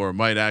metaphor,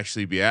 might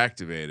actually be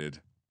activated.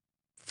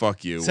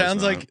 Fuck you.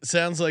 Sounds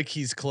like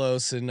he's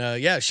close. And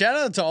yeah, shout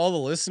out to all the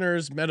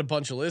listeners. Met a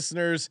bunch of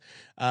listeners.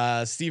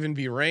 Stephen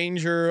B.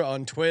 Ranger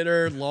on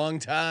Twitter, long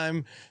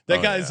time.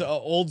 That guy's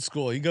old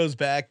school. He goes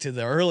back to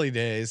the early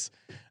days.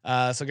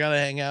 So got to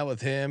hang out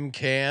with him.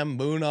 Cam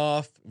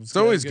Moonoff. It's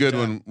always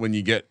good when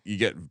you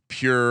get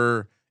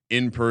pure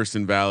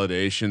in-person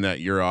validation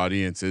that your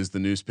audience is the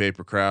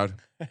newspaper crowd.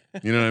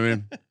 You know what I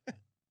mean?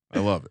 I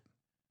love it.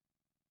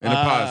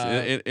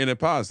 In a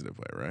positive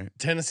way, right?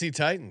 Tennessee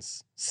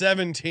Titans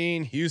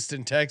 17,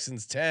 Houston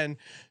Texans 10.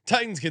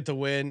 Titans get the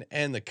win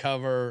and the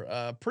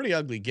cover. Pretty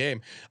ugly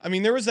game. I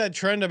mean, there was that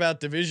trend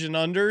about division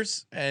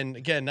unders, and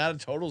again, not a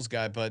totals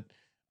guy, but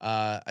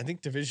I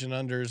think division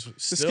unders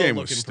still game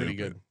looking was pretty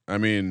stupid. good. I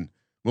mean,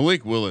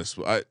 Malik Willis.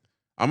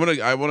 I want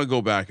to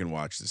go back and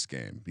watch this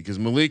game because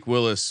Malik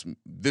Willis.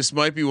 This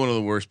might be one of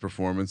the worst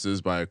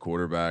performances by a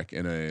quarterback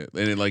in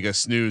a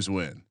snooze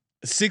win.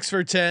 6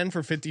 for 10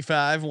 for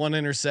 55, 1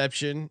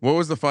 interception, What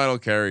was the final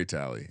carry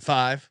tally?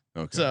 5.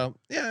 Okay. So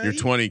yeah, Your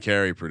 20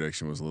 carry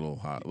prediction was a little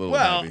hot, a little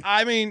well, heavy.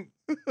 I mean,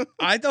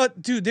 I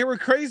thought, dude, they were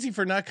crazy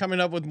for not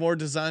coming up with more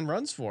design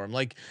runs for him.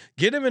 Like,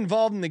 get him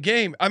involved in the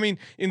game. I mean,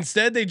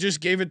 instead they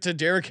just gave it to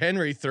Derrick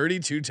Henry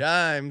 32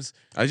 times.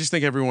 I just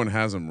think everyone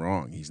has him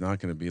wrong. He's not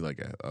going to be like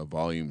a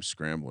volume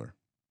scrambler.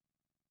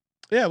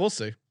 Yeah, we'll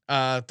see.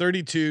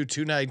 32,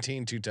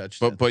 219, 2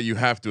 touchdowns. But you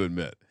have to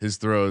admit his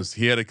throws.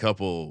 He had a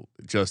couple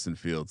Justin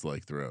Fields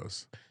like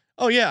throws.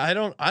 Oh yeah, I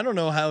don't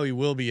know how he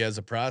will be as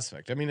a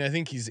prospect. I mean, I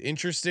think he's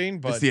interesting,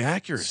 but It's the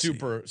accuracy.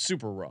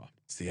 super raw.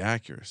 It's the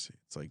accuracy.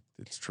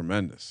 It's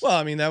tremendous. Well,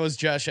 I mean, that was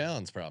Josh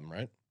Allen's problem,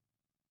 right?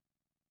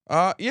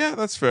 Yeah,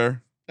 that's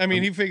fair. I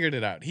mean, he figured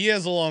it out. He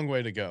has a long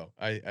way to go.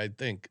 I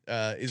think.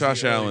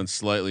 Josh Allen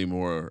slightly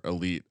more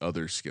elite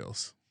other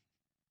skills.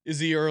 Is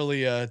the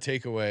early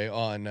takeaway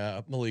on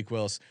Malik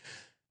Willis.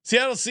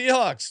 Seattle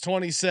Seahawks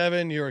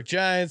 27, New York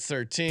Giants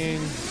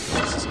 13.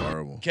 This is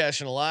horrible. Cash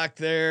and a lock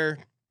there.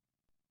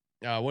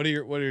 What are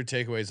your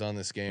takeaways on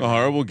this game? A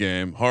horrible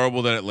game.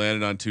 Horrible that it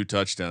landed on 2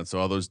 touchdowns. So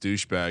all those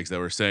douchebags that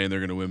were saying they're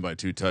going to win by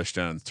 2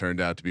 touchdowns turned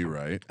out to be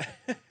right.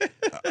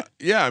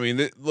 Yeah, I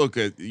mean, look,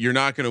 you're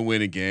not going to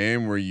win a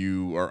game where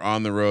you are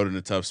on the road in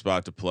a tough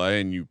spot to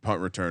play and you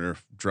punt returner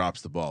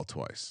drops the ball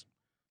twice.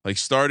 Like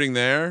starting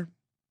there,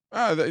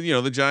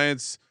 the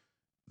Giants.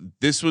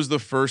 This was the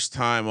first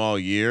time all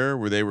year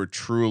where they were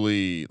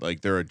truly like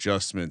their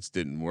adjustments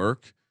didn't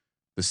work.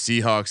 The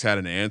Seahawks had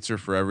an answer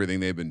for everything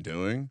they've been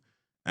doing.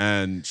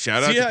 And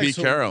shout out to Pete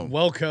Carroll.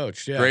 Well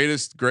coached. Yeah.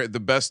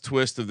 The best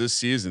twist of this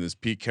season is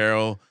Pete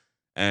Carroll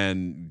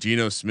and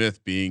Geno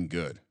Smith being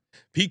good.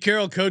 Pete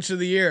Carroll, coach of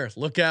the year.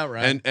 Look out,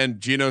 right?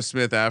 And Geno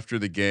Smith after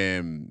the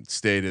game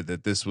stated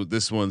that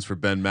this one's for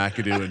Ben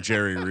McAdoo and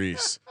Jerry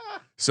Reese.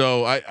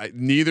 So I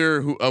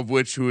neither of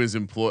which is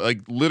employed, like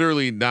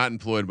literally not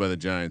employed by the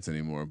Giants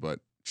anymore. But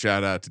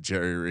shout out to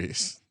Jerry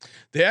Reese.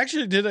 They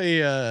actually did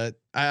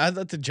I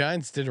thought the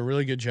Giants did a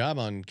really good job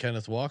on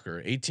Kenneth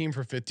Walker. 18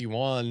 for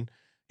 51.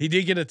 He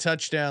did get a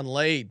touchdown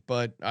late,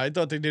 but I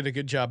thought they did a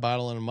good job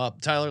bottling him up.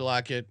 Tyler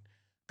Lockett,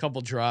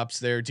 couple drops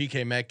there.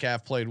 DK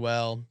Metcalf played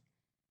well.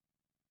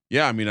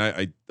 Yeah, I mean,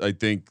 I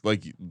think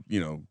like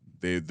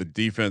the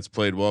defense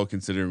played well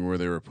considering where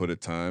they were put at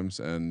times.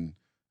 And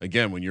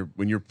again, when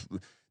you're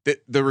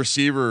the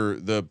receiver,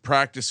 the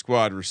practice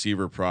squad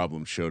receiver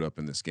problem showed up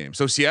in this game.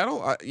 So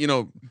Seattle,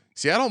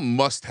 Seattle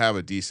must have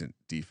a decent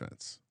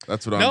defense.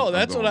 That's what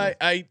that's what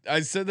I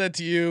said that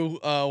to you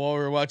while we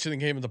were watching the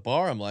game at the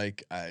bar. I'm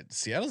like,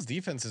 Seattle's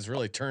defense has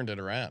really turned it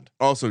around.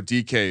 Also,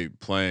 DK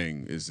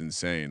playing is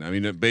insane. I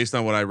mean, based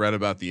on what I read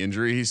about the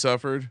injury he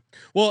suffered.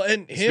 Well,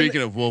 and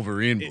speaking of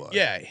Wolverine blood,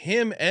 yeah,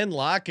 him and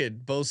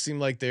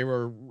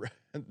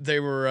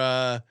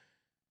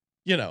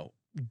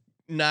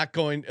not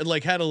going,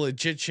 like had a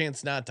legit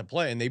chance not to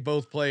play, and they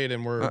both played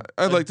and were.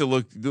 I'd like to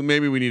look.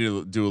 Maybe we need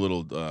to do a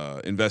little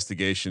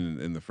investigation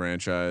in the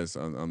franchise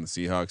on the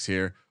Seahawks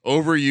here.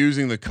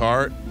 Overusing the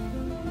cart.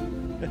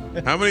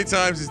 How many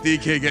times is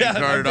DK getting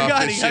carted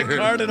off this he year? got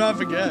carted off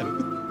again.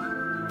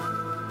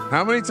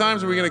 How many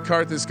times are we going to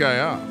cart this guy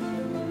off?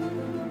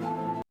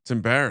 It's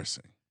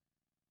embarrassing.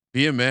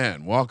 Be a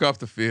man. Walk off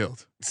the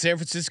field. San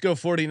Francisco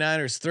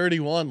 49ers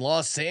 31,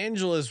 Los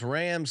Angeles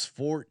Rams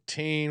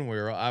 14. We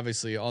were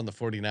obviously on the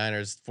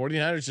 49ers.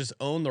 49ers just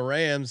own the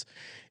Rams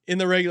in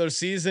the regular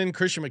season.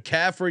 Christian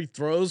McCaffrey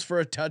throws for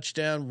a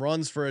touchdown,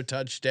 runs for a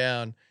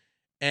touchdown,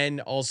 and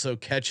also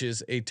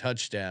catches a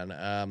touchdown.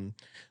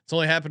 It's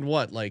only happened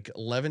like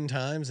 11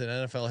 times in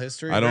NFL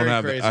history. I don't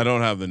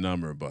have the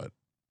number, but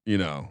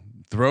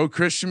throw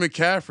Christian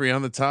McCaffrey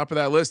on the top of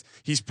that list.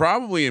 He's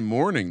probably in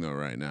mourning though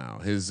right now.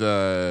 His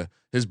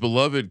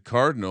beloved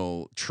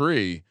Cardinal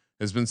Tree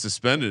has been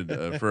suspended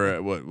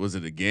for what was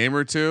it, a game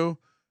or two,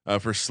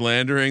 for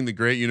slandering the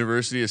great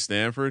University of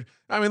Stanford.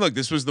 I mean, look,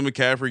 this was the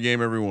McCaffrey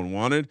game everyone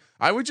wanted.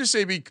 I would just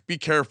say be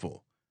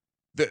careful.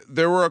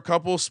 There were a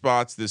couple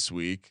spots this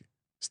week,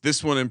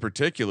 this one in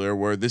particular,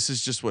 where this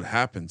is just what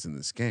happens in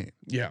this game.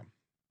 Yeah.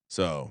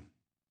 So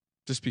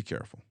just be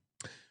careful.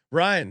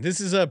 Ryan, this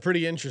is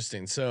pretty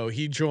interesting. So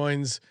he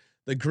joins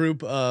the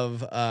group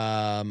of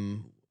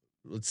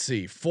let's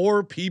see,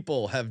 4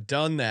 people have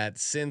done that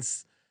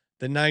since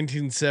the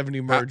 1970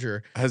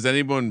 merger. Has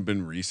anyone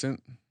been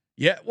recent?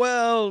 Yeah,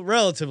 well,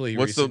 relatively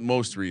What's recent. the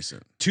most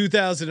recent?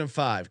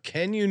 2005.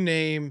 Can you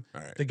name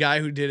the guy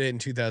who did it in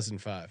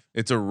 2005?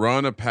 It's a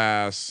run, a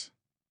pass,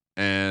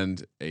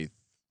 and a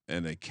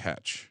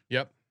catch.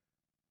 Yep.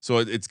 So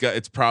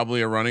it's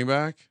probably a running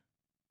back.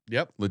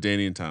 Yep.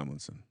 LaDainian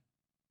Tomlinson.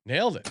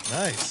 Nailed it.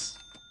 Nice.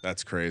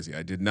 That's crazy.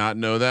 I did not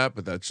know that,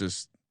 but that's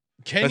just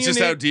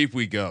how deep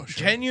we go.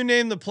 Sure. Can you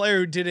name the player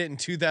who did it in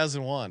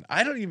 2001?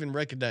 I don't even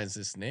recognize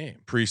this name.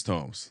 Priest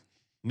Holmes.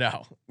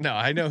 No,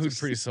 I know who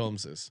Priest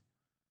Holmes is.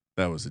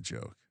 That was a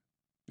joke.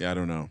 Yeah, I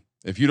don't know.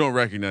 If you don't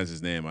recognize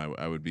his name,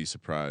 I would be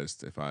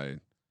surprised if I.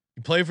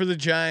 He played for the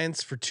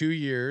Giants for 2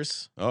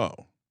 years. Oh.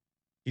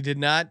 He did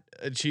not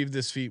achieve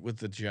this feat with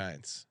the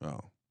Giants. Oh.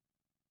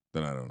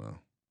 Then I don't know.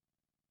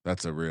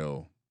 That's a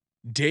real.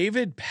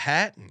 David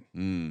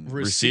Patton,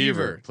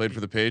 receiver, played for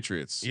the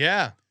Patriots.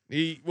 Yeah.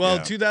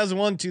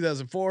 2001,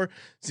 2004.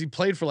 So he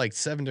played for like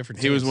 7 different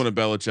teams. He was one of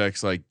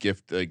Belichick's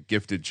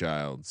gifted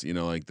childs. You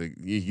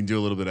can do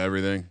a little bit of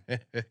everything.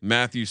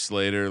 Matthew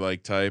Slater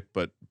type,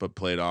 but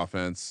played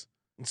offense.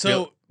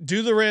 So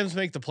do the Rams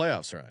make the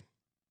playoffs, Ryan?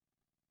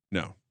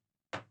 No.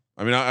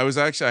 I mean,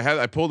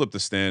 I pulled up the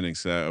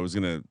standings. I was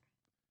gonna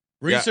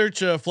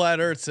research.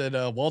 Flat Earth said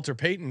Walter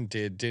Payton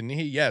didn't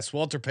he? Yes,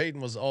 Walter Payton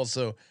was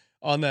also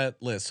on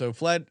that list. So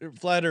Flat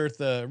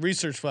Earth,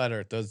 research Flat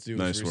Earth does do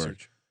nice his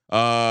research.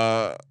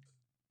 Work.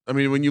 I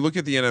mean, when you look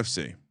at the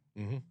NFC,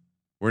 mm-hmm.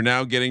 we're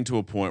now getting to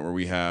a point where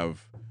we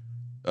have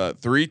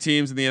 3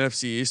 teams in the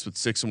NFC East with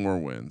 6 or more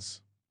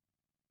wins.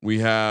 We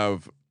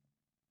have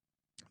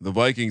the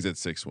Vikings at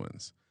 6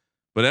 wins,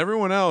 but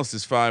everyone else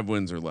is 5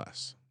 wins or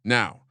less.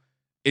 Now,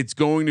 it's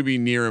going to be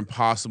near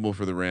impossible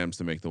for the Rams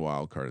to make the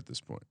wild card at this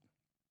point.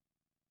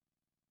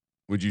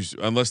 Would you,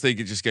 unless they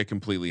could just get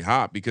completely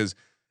hot? Because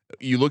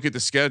you look at the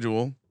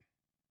schedule,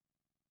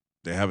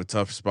 they have a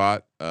tough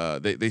spot.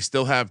 They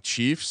still have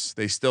Chiefs.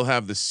 They still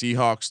have the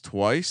Seahawks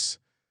twice.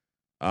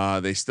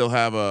 They still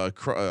have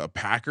a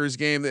Packers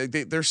game.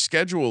 Their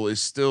schedule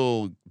is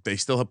still. They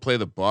still have play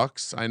the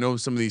Bucks. I know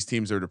some of these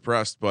teams are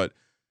depressed, but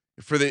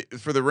for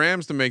the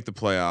Rams to make the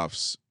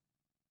playoffs,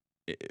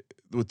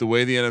 with the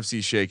way the NFC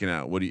is shaking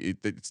out,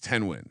 it's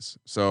 10 wins.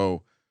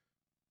 So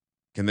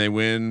can they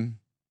win?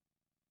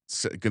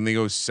 Can they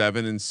go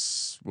 7 and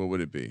what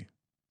would it be?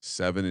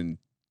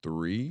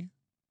 7-3?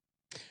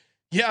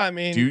 Yeah, I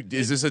mean,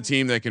 is this a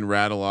team that can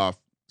rattle off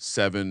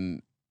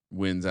 7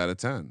 wins out of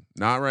 10?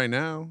 Not right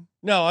now.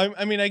 No,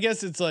 I mean, I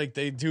guess it's like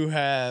they do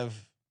have,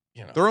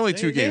 they're only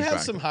 2 games. They have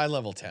back some high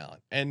level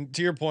talent, and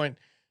to your point,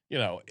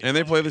 and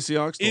they play the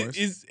Seahawks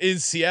twice.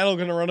 Is Seattle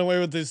going to run away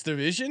with this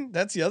division?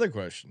 That's the other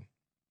question.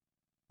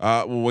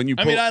 Well, when you,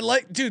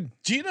 dude,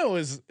 Gino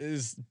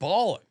is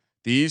balling.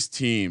 These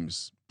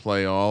teams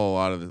play a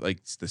lot of the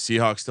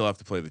Seahawks still have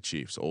to play the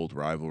Chiefs, old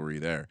rivalry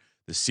there.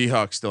 The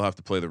Seahawks still have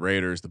to play the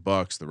Raiders, the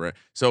Bucks,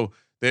 so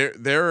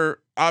they're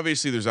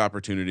obviously there's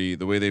opportunity.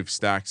 The way they've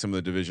stacked some of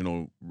the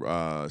divisional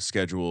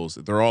schedules,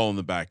 they're all in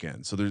the back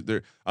end. So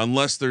there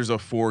unless there's a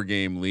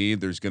 4-game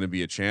lead, there's going to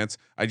be a chance.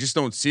 I just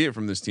don't see it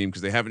from this team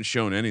because they haven't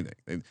shown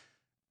anything.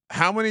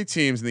 How many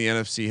teams in the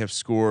NFC have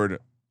scored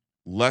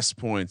less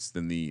points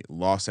than the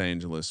Los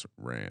Angeles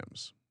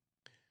Rams?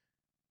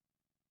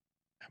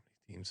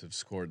 Teams have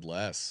scored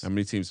less. How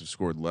many teams have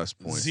scored less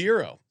points?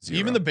 Zero.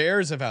 Even the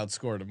Bears have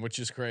outscored them, which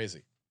is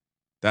crazy.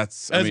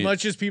 That's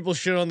much as people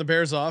shit on the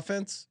Bears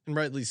offense, and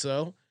rightly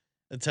so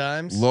at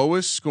times.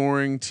 Lowest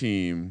scoring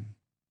team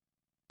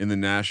in the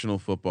National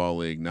Football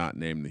League, not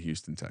named the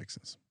Houston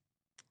Texans.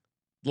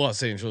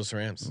 Los Angeles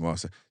Rams.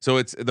 So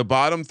it's the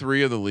bottom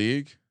 3 of the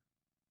league.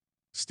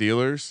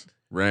 Steelers,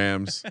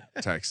 Rams,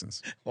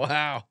 Texans.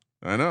 Wow.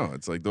 I know.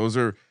 It's like those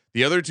are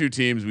the other two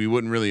teams. We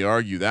wouldn't really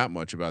argue that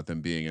much about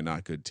them being a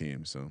not good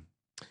team. So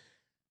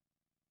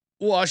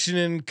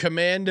Washington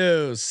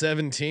Commandos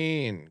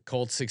 17,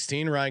 Colts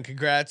 16. Ryan,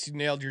 congrats. You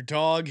nailed your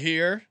dog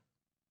here.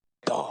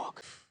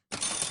 Dog.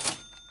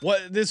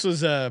 What this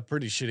was a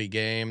pretty shitty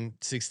game,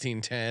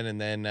 16-10,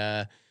 and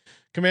then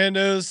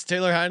Commandos,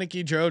 Taylor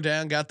Heineke drove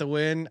down, got the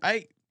win.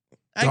 I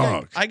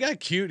got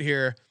cute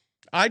here.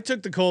 I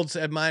took the Colts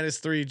at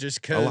 -3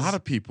 just because a lot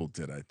of people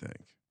did, I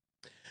think.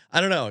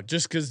 I don't know,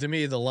 just because to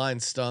me the line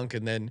stunk,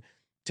 and then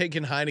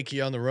taking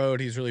Heineke on the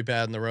road, he's really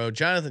bad on the road.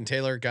 Jonathan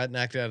Taylor got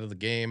knocked out of the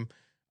game.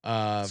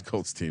 This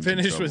Colts team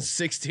Finished with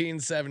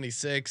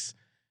 1676.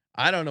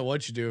 I don't know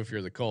what you do if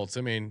you're the Colts.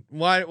 I mean,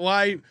 why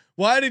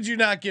did you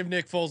not give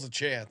Nick Foles a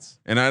chance?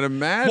 And I'd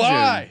imagine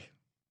Why?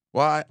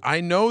 Well,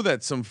 I know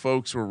that some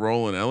folks were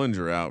rolling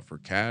Ellinger out for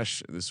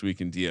cash this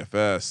week in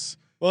DFS.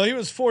 Well, he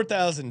was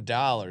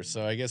 $4,000,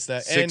 so I guess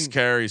that 6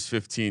 carries,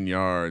 15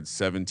 yards,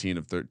 17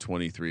 of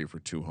 23 for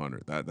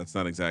 200. That's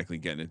not exactly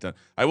getting it done.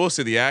 I will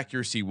say the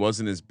accuracy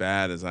wasn't as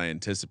bad as I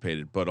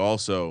anticipated, but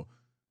also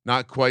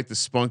not quite the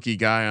spunky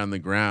guy on the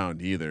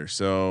ground either.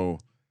 So,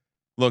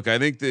 look, I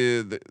think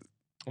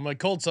well, my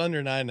Colts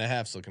under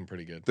 9.5 is looking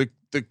pretty good.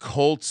 The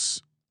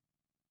Colts,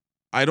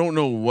 I don't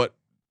know what.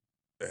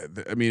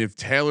 I mean, if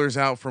Taylor's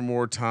out for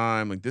more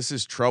time, like this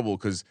is trouble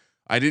because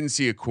I didn't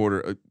see a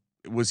quarter.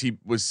 Was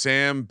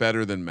Sam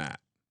better than Matt?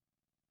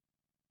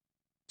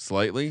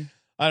 Slightly.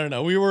 I don't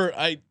know.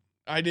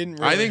 I didn't.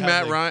 Really I think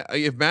Matt Ryan.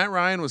 If Matt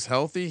Ryan was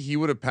healthy, he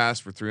would have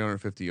passed for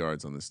 350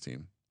 yards on this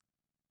team.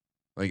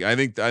 Like I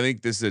think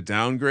this is a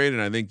downgrade,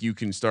 and I think you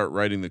can start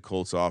writing the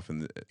Colts off.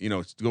 And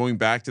going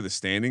back to the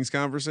standings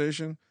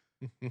conversation,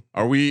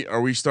 are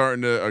we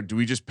starting to? Or do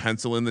we just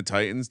pencil in the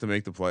Titans to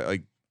make the play?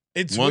 Like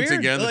it's once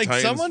weird. again, the like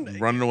Titans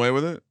running away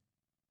with it.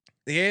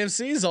 The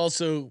AFC is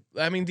also.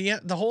 I mean,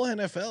 the whole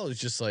NFL is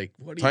just like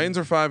what? Titans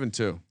are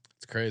 5-2.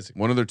 It's crazy.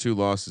 One of their 2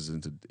 losses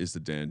is to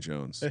Dan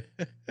Jones.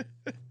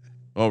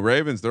 Oh,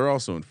 Ravens, they're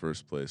also in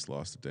first place.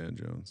 Lost to Dan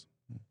Jones.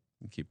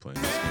 Keep playing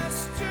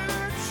this game.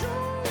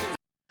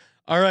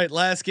 All right,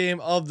 last game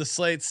of the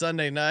slate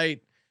Sunday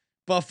night.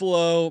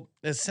 Buffalo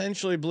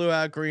essentially blew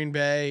out Green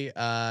Bay.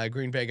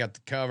 Green Bay got the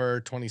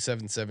cover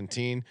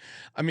 27-17.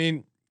 I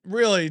mean,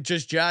 really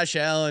just Josh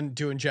Allen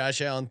doing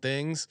Josh Allen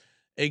things,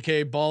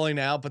 aka balling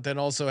out, but then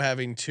also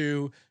having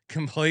 2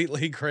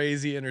 completely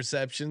crazy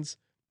interceptions.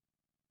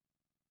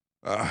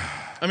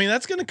 I mean,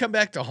 that's going to come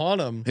back to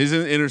haunt him. His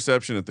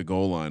interception at the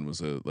goal line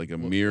was a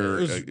mirror.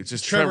 It's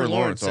just Trevor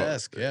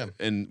Lawrence-esque. Yeah.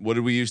 And what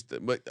did we use?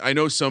 But I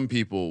know some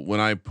people,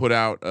 when I put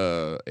out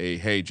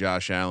hey,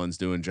 Josh Allen's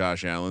doing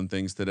Josh Allen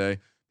things today,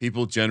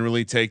 people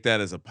generally take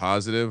that as a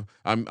positive.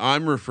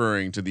 I'm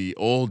referring to the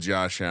old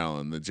Josh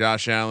Allen, the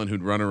Josh Allen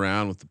who'd run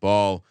around with the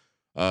ball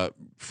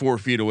 4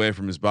 feet away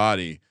from his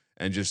body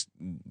and just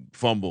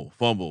fumble,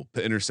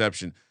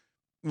 interception.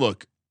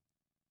 Look,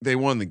 they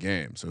won the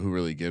game, so who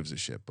really gives a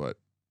shit? But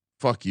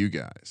fuck you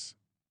guys,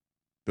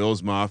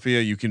 Bills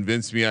Mafia. You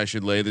convinced me I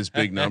should lay this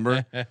big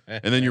number,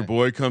 and then your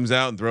boy comes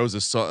out and throws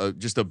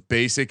just a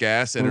basic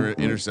ass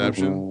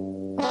interception.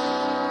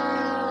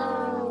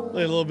 A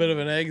little bit of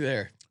an egg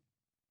there.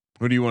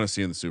 Who do you want to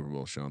see in the Super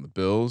Bowl, Sean? The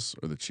Bills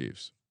or the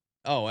Chiefs?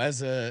 Oh,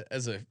 as a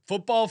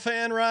football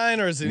fan, Ryan,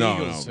 or as an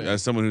Eagles fan?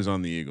 As someone who's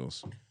on the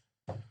Eagles.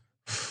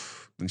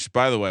 And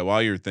by the way,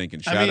 while you're thinking,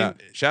 shout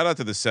out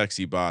to the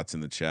sexy bots in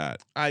the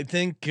chat. I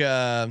think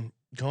going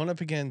up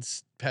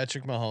against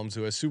Patrick Mahomes,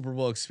 who has Super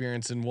Bowl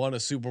experience and won a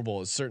Super Bowl,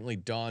 is certainly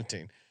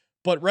daunting.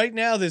 But right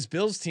now, this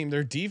Bills team,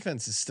 their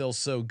defense is still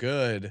so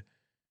good.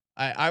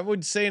 I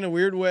would say in a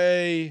weird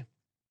way,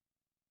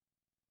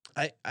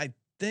 I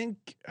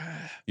think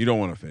you don't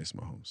want to face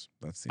Mahomes.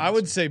 That's the answer. I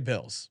would say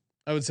Bills.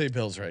 I would say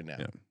Bills right now.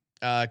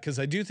 Yeah. Because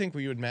I do think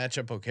we would match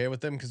up okay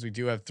with them because we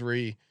do have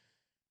 3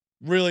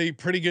 really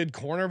pretty good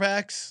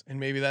cornerbacks, and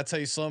maybe that's how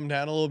you slow them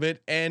down a little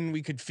bit. And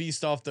we could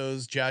feast off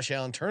those Josh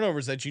Allen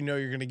turnovers that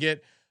you're going to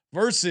get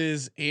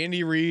versus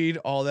Andy Reid,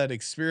 all that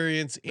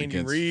experience.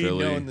 Andy Reid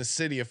knowing the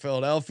city of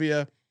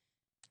Philadelphia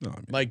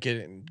might get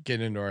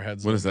into our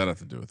heads. What does that have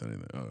to do with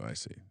anything? Oh, I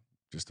see.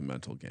 Just a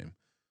mental game.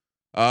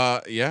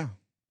 Yeah.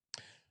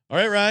 All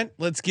right, Ryan,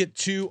 let's get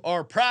to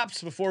our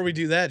props. Before we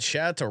do that,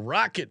 shout out to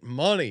Rocket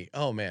Money.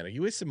 Oh man, are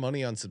you wasting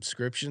money on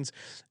subscriptions?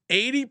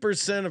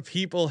 80% of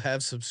people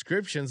have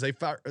subscriptions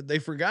they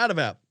forgot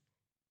about.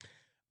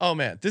 Oh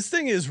man, this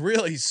thing is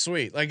really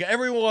sweet. Like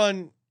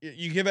everyone,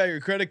 you give out your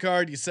credit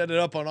card, you set it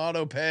up on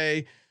auto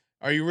pay.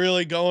 Are you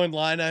really going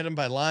line item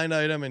by line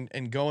item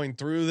and going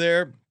through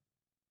there?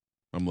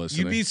 I'm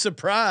listening. You'd be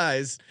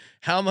surprised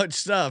how much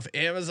stuff,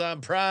 Amazon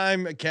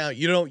Prime account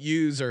you don't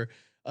use, or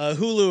a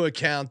Hulu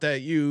account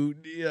that you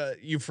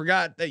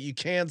forgot that you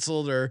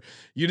canceled, or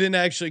you didn't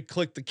actually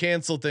click the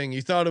cancel thing.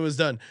 You thought it was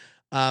done.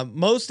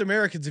 Most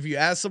Americans, if you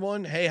ask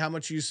someone, hey, how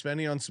much are you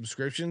spending on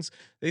subscriptions?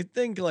 They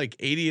think like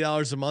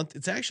 $80 a month.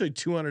 It's actually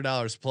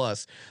 $200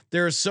 plus.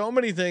 There are so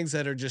many things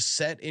that are just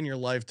set in your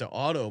life to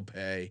auto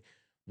pay.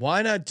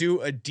 Why not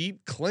do a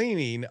deep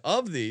cleaning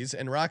of these?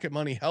 And Rocket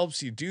Money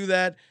helps you do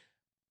that.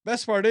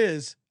 Best part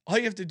is all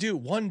you have to do,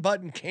 one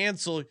button,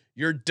 cancel,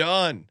 you're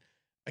done.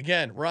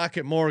 Again,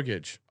 Rocket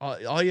Mortgage.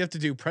 All you have to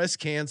do, press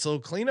cancel,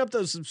 clean up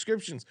those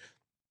subscriptions.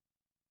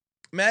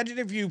 Imagine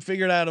if you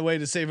figured out a way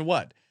to save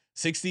what?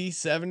 60,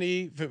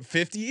 70,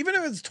 50, even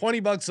if it's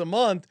 $20 a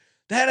month,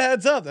 that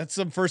adds up. That's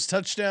some first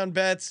touchdown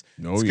bets.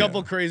 It's a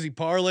couple crazy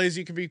parlays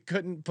you could be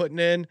putting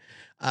in.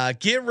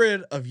 Get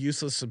rid of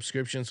useless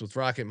subscriptions with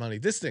Rocket Money.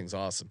 This thing's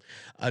awesome.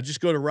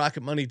 Just go to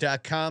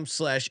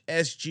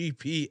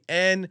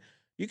rocketmoney.com/SGPN.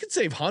 You could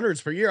save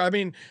hundreds per year. I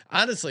mean,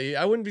 honestly,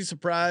 I wouldn't be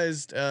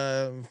surprised.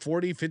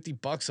 40,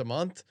 $50 a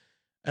month,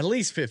 at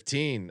least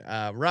 15.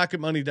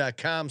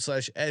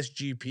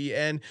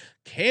 Rocketmoney.com/SGPN.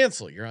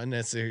 Cancel your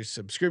unnecessary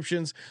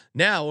subscriptions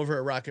now over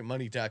at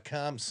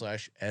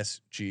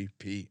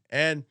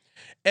rocketmoney.com/SGPN.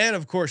 And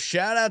of course,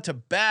 shout out to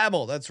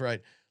Babbel. That's right.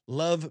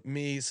 Love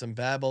me some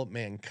Babbel.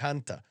 Me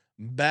encanta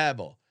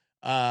Babbel.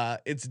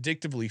 It's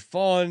addictively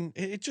fun.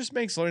 It just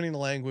makes learning the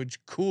language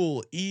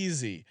cool,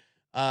 easy.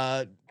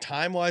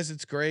 Time wise,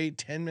 it's great.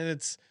 10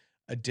 minutes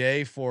a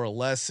day for a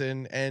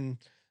lesson. And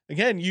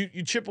again,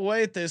 you chip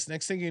away at this.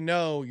 Next thing you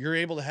know, you're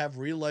able to have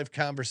real life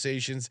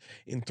conversations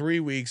in 3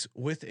 weeks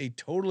with a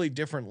totally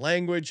different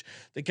language.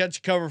 They got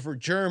you covered for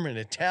German,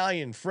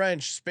 Italian,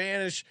 French,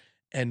 Spanish,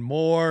 and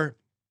more.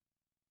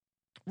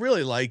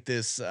 Really like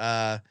this.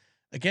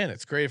 Again,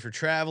 it's great for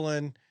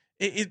traveling.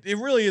 It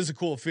really is a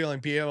cool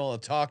feeling being able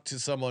to talk to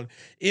someone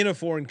in a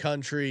foreign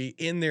country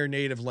in their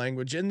native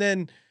language. And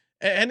then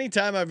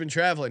anytime I've been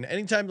traveling,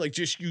 anytime like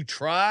just you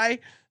try,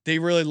 they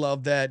really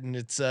love that. And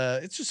it's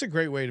just a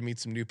great way to meet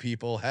some new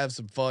people, have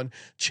some fun,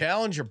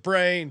 challenge your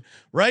brain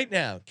right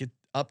now. Get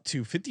up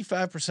to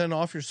 55%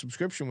 off your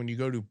subscription when you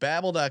go to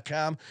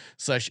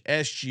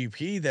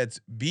babbel.com/SGP.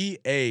 That's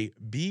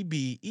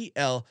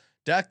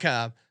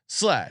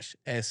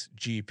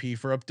BABBEL.com/SGP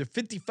for up to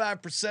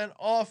 55%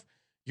 off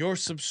your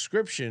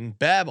subscription.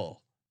 Babbel,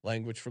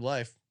 language for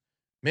life.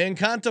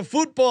 Mancanta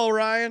football,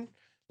 Ryan.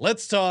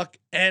 Let's talk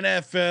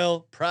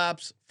NFL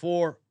props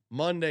for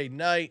Monday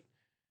night,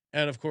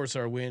 and of course,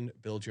 our win.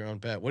 Build your own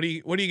bet. What do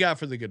you got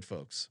for the good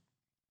folks?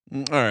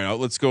 All right,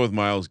 let's go with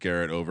Myles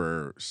Garrett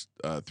over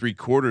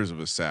 3/4 of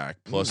a sack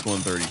plus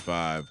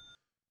 135.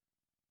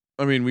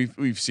 I mean,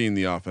 we've seen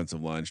the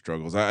offensive line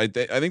struggles. I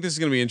think this is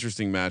going to be an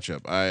interesting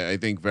matchup. I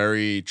think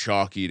very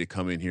chalky to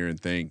come in here and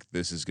think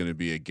this is going to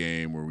be a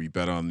game where we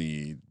bet on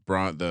the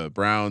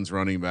Browns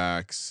running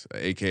backs,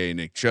 aka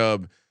Nick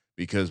Chubb,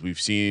 because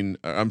we've seen.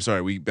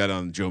 We bet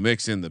on Joe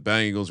Mixon, the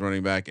Bengals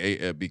running back,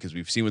 because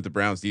we've seen what the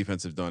Browns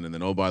defense have done. And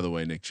then, oh, by the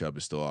way, Nick Chubb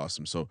is still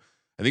awesome. So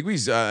I think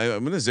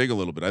I'm going to zig a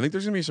little bit. I think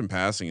there's going to be some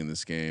passing in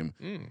this game.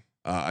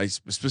 I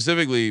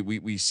specifically,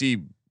 we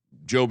see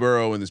Joe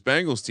Burrow and this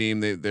Bengals team.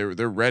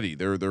 They're ready.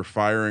 They're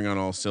firing on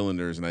all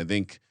cylinders. And I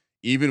think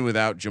even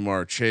without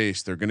Jamar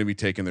Chase, they're going to be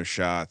taking their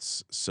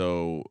shots.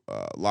 So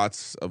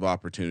lots of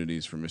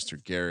opportunities for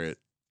Mr. Garrett.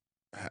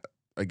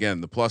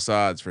 Again, the plus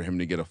odds for him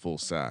to get a full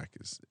sack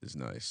is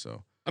nice.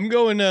 So I'm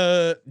going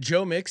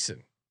Joe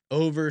Mixon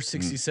over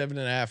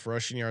 67.5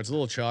 rushing yards. A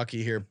little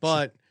chalky here,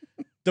 but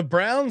the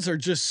Browns are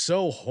just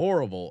so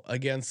horrible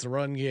against the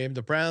run game.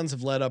 The Browns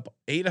have let up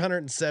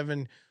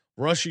 807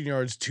 rushing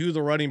yards to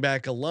the running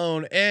back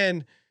alone,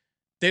 and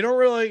they don't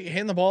really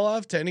hand the ball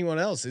off to anyone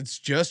else. It's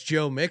just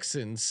Joe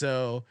Mixon,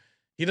 so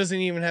he doesn't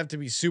even have to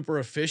be super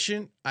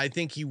efficient. I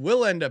think he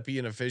will end up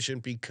being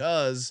efficient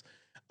because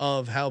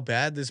of how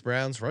bad this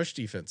Browns rush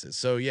defense is.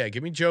 So yeah,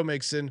 give me Joe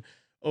Mixon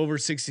over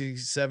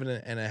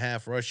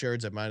 67.5 rush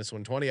yards at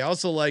 -120. I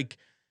also like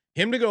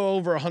him to go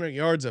over 100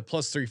 yards at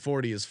plus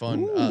 340 is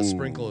fun.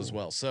 Sprinkle as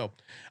well. So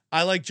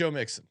I like Joe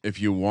Mixon. If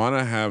you want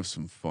to have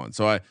some fun.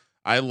 So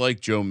I like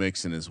Joe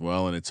Mixon as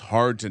well. And it's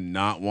hard to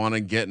not want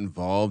to get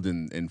involved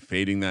in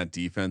fading that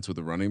defense with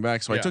a running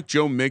back. So I took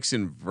Joe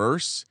Mixon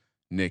versus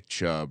Nick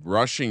Chubb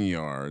rushing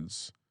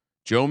yards.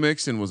 Joe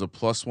Mixon was a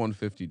plus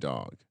 150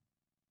 dog.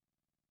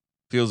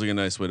 Feels like a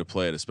nice way to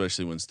play it,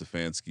 especially when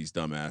Stefanski's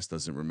dumbass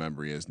doesn't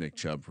remember he has Nick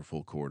Chubb for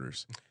full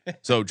quarters.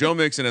 So Joe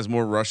Mixon has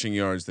more rushing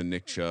yards than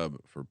Nick Chubb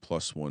for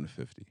plus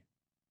 150.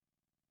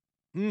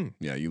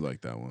 Yeah, you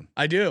like that one.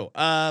 I do.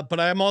 But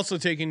I'm also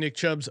taking Nick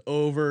Chubb's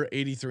over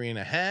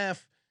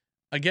 83.5.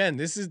 Again,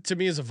 this is to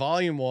me is a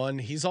volume one.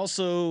 He's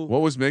also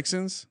what was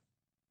Mixon's?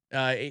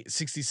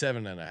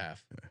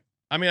 67.5.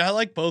 I mean, I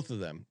like both of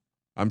them.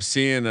 I'm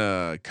seeing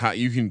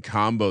you can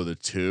combo the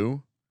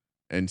two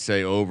and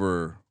say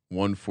over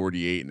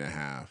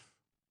 148.5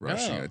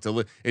 rushing.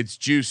 It's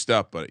juiced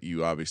up, but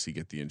you obviously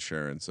get the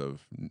insurance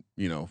of,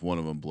 if one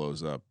of them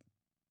blows up,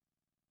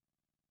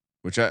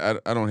 which I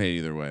don't hate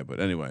either way. But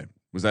anyway,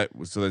 is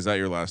that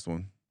your last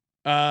one?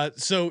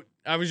 So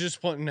I was just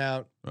pointing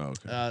out,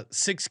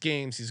 6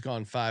 games he's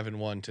gone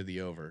 5-1 to the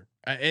over,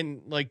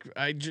 and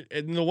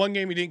the one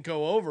game he didn't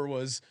go over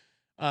was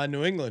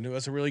New England, who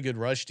has a really good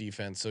rush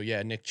defense. So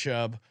yeah, Nick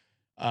Chubb.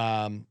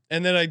 And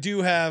then I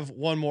do have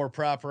one more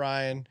prop,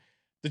 Ryan.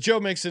 The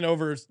Joe Mixon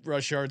over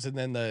rush yards, and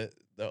then the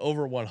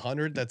over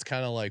 100. That's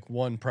kind of like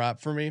one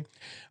prop for me.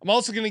 I'm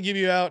also going to give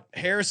you out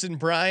Harrison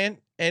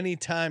Bryant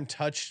anytime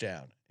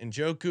touchdown.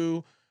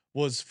 Njoku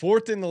was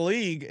 4th in the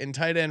league in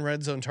tight end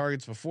red zone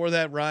targets before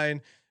that.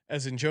 Ryan,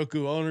 as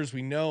Njoku owners,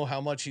 we know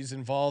how much he's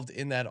involved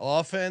in that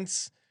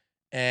offense.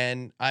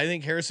 And I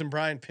think Harrison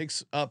Bryant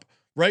picks up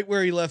right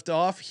where he left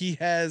off. He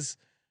has,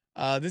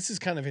 this is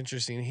kind of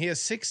interesting. He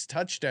has 6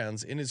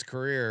 touchdowns in his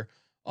career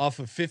off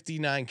of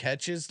 59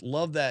 catches.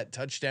 Love that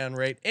touchdown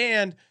rate.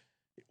 And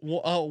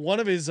one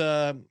of his, 2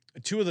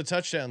 of the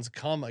touchdowns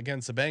come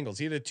against the Bengals.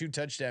 He had a 2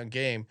 touchdown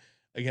game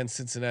against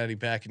Cincinnati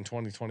back in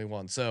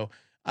 2021. So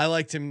I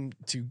liked him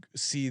to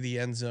see the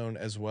end zone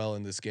as well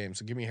in this game.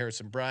 So give me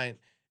Harrison Bryant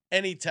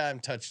anytime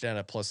touchdown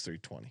at plus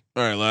 320.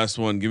 All right, last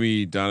one. Give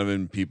me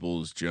Donovan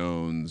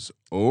Peoples-Jones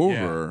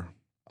over.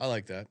 I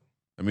like that.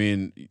 I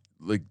mean,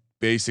 like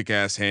basic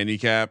ass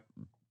handicap,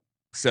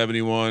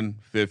 71,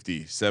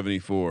 50,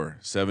 74,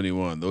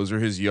 71. Those are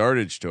his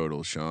yardage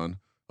totals, Sean,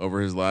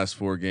 over his last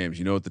 4 games.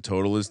 You know what the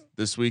total is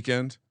this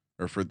weekend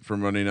or for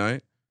Monday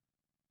night?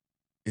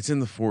 It's in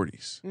the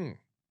 40s.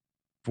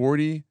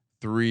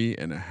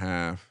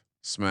 43.5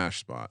 smash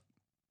spot.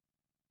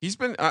 He's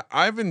been,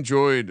 I've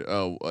enjoyed,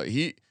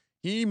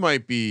 he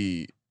might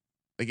be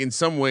like in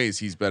some ways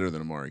he's better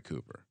than Amari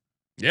Cooper.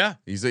 Yeah.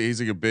 He's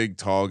like a big,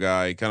 tall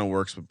guy. He kind of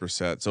works with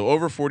Brissett. So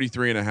over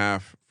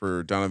 43.5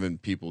 for Donovan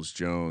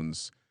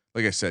Peoples-Jones.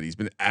 Like I said, he's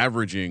been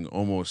averaging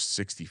almost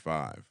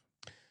 65.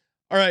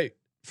 All right.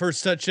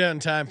 First touchdown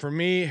time for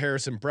me,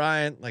 Harrison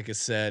Bryant. Like I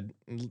said,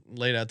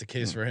 laid out the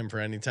case for him for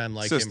any time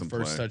like System him.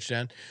 First play.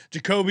 touchdown.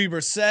 Jacoby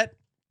Brissett,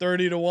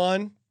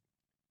 30-1.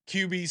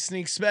 QB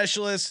sneak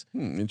specialist.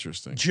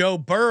 Interesting. Joe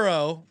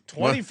Burrow,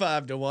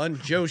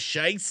 25-1. Joe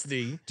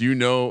Shiesty. Do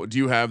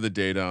you have the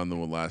data on the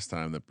last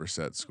time that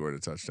Brissett scored a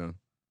touchdown?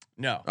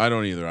 No. I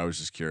don't either. I was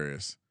just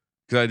curious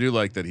because I do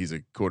like that he's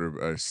a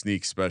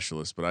sneak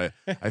specialist, but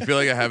I feel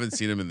like I haven't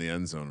seen him in the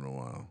end zone in a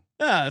while.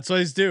 Yeah, that's what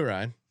he's due,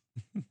 Ryan.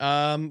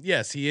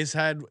 Yes, he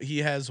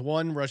has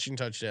 1 rushing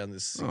touchdown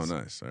this season. Oh,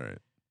 nice. All right.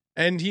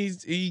 And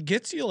he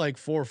gets you like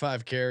 4 or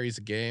 5 carries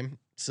a game.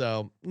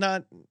 So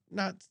not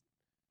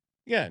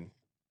again.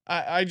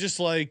 I just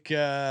like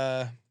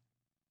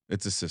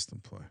It's a system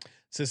play.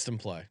 System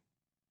play.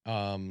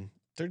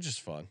 They're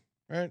just fun,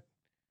 right?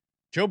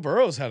 Joe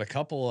Burrow's had a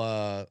couple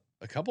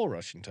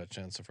rushing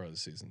touchdowns so far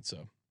this season. So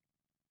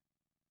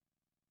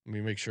let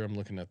me make sure I'm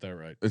looking at that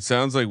right. It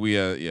sounds like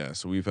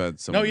so we've had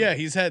some. No, yeah,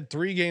 he's had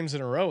 3 games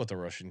in a row with a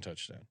rushing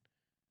touchdown.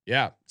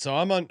 Yeah, so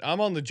I'm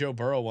on the Joe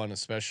Burrow one,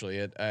 especially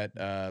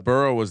at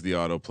Burrow was the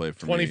auto play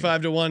for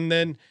 25-1.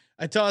 Then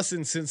I toss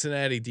in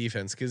Cincinnati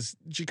defense because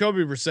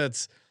Jacoby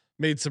Brissett's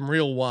made some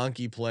real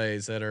wonky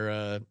plays that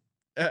are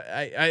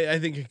I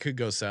think it could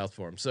go south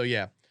for him. So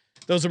yeah,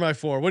 those are my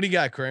 4. What do you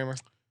got, Kramer?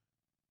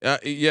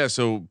 Yeah,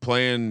 so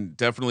playing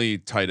definitely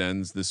tight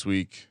ends this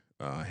week.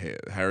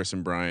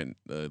 Harrison Bryant,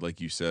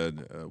 like you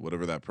said,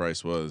 whatever that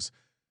price was,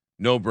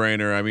 no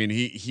brainer. I mean,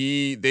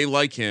 they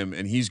like him,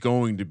 and he's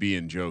going to be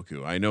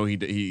Njoku. I know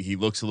he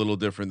looks a little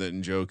different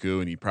than Njoku,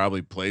 and he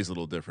probably plays a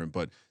little different,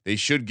 but they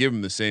should give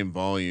him the same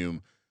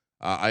volume.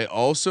 I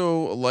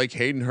also like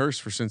Hayden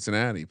Hurst for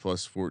Cincinnati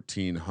plus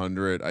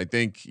 1,400. I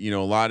think a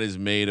lot is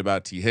made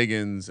about T.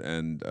 Higgins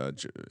and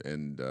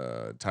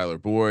Tyler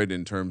Boyd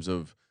in terms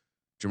of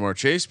Jamar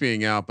Chase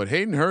being out, but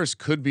Hayden Hurst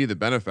could be the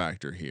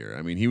benefactor here.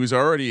 I mean, he was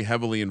already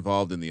heavily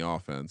involved in the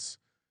offense.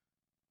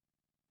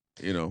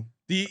 The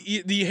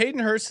Hayden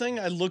Hurst thing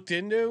I looked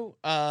into,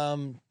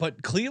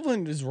 but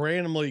Cleveland is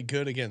randomly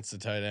good against the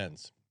tight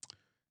ends.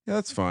 Yeah,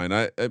 that's fine.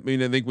 I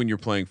mean, I think when you're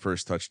playing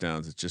first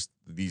touchdowns, it's just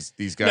these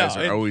guys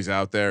are always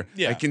out there.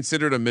 Yeah. I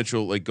considered a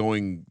Mitchell, like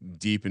going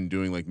deep and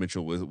doing like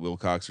Mitchell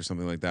Wilcox or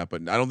something like that,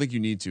 but I don't think you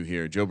need to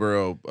here. Joe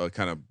Burrow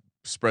kind of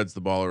spreads the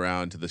ball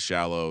around to the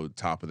shallow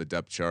top of the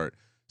depth chart.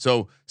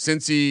 So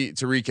Cincy,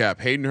 to recap,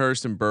 Hayden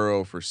Hurst and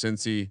Burrow for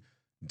Cincy,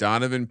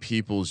 Donovan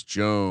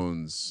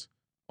Peoples-Jones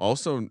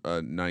also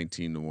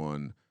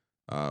 19-1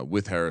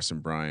 with Harrison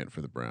Bryant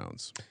for the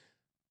Browns.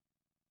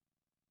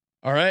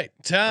 All right,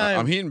 time.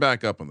 I'm heating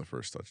back up on the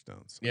first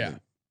touchdowns. Yeah.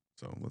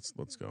 So let's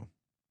go.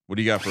 What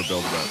do you got for a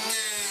build bet?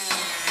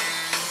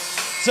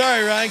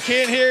 Sorry, Ryan,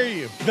 can't hear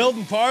you.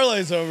 Building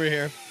parlays over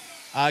here.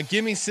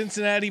 Give me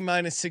Cincinnati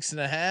minus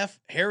 6.5.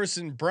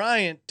 Harrison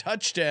Bryant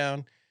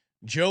touchdown.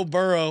 Joe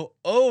Burrow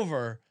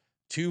over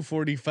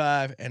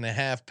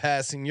 245.5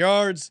 passing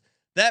yards.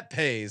 That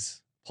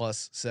pays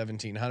plus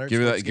 1,700.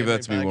 Give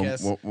that to me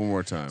one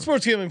more time.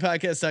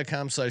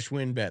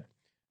 Sportsgamblingpodcast.com/winbet.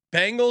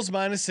 Bengals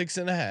minus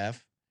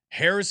 6.5.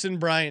 Harrison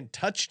Bryant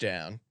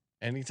touchdown,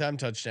 anytime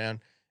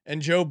touchdown,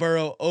 and Joe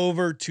Burrow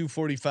over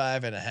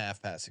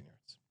 245.5 passing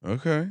yards.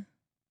 Okay.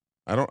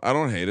 I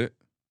don't hate it.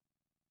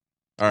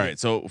 All right.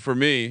 So for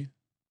me,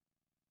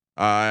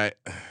 the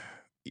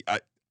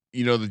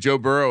Joe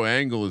Burrow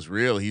angle is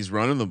real. He's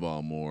running the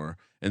ball more.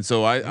 And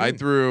so I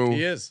threw,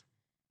 he is.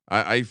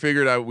 I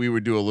figured out we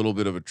would do a little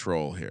bit of a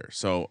troll here.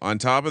 So on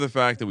top of the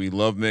fact that we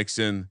love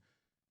Mixon,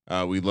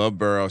 we love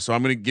Burrow. So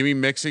I'm going to give me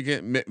Mixon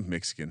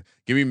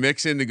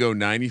to go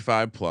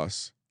 95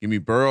 plus. Give me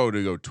Burrow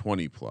to go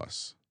 20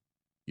 plus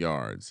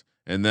yards.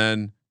 And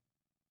then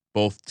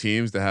both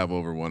teams to have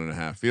over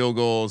 1.5 field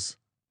goals.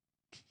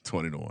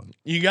 20-1.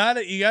 You got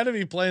to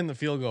be playing the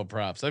field goal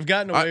props. I've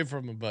gotten away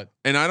from them, but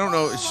And I don't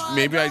know.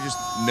 Maybe I just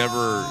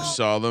never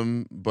saw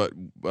them. But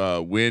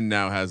Win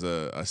now has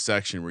a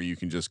section where you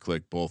can just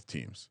click both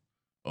teams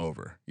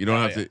over. You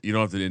don't have to. You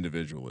don't have to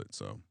individual it.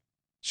 So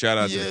shout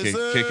out to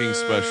the kicking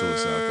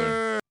specialists out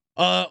there.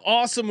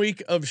 Awesome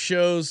week of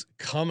shows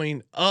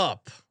coming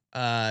up.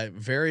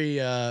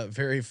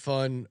 Very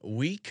fun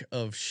week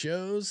of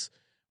shows.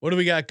 What do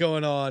we got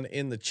going on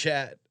in the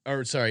chat?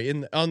 Or sorry,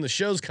 on the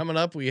shows coming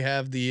up, we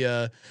have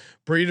the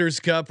Breeders'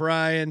 Cup,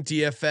 Ryan,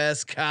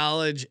 DFS,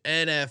 college,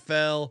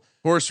 NFL.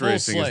 Horse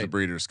racing is slate. the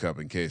Breeders' Cup,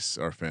 in case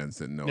our fans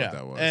didn't know what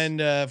that was.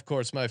 And of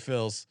course, my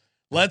Phils.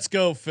 Let's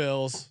go,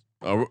 Phils.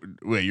 Oh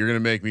wait, you're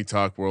gonna make me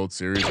talk World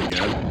Series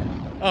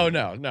again? Oh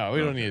no, we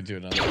don't need to do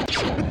another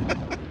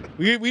episode.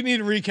 we need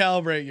to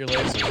recalibrate your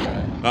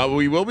lasers, right?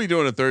 We will be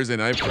doing a Thursday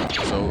night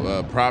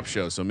prop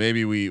show. So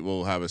maybe we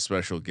will have a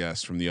special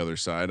guest from the other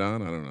side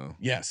on. I don't know.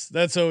 Yes,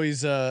 that's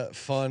always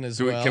fun as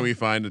well. Can we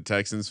find a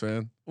Texans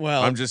fan?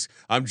 Well, I'm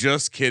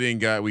just kidding,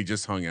 guy. We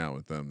just hung out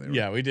with them.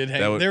 We did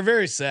hang. They're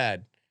very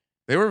sad.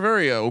 They were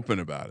very open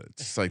about it.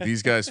 It's like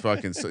these guys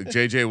fucking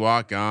JJ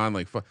Watt gone.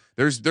 Like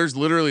there's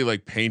literally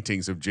like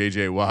paintings of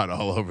JJ Watt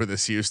all over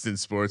this Houston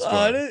sports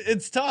bar.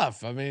 It's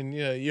tough. I mean,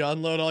 you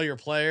unload all your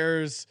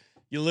players.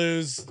 You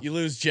lose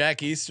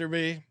Jack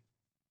Easterby.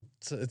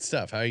 It's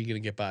tough. How are you going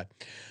to get by?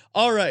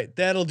 All right.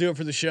 That'll do it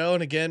for the show.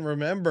 And again,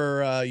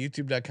 remember,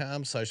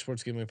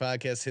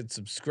 youtube.com/sportsgamblingpodcast, hit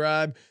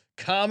subscribe,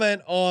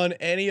 comment on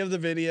any of the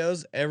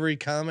videos. Every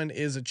comment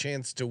is a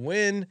chance to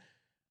win.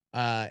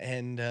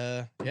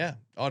 Autograph,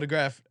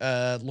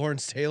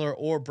 Lawrence Taylor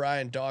or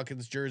Brian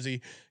Dawkins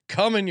jersey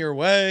coming your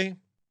way.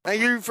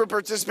 Thank you for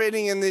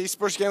participating in the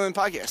Sports Gambling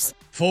Podcast.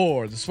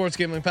 For the Sports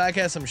Gambling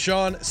Podcast, I'm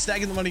Sean,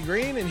 stacking the money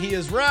green, and he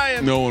is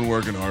Ryan. No one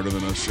working harder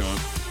than us, Sean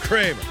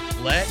Kramer.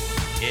 Let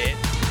it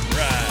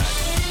ride.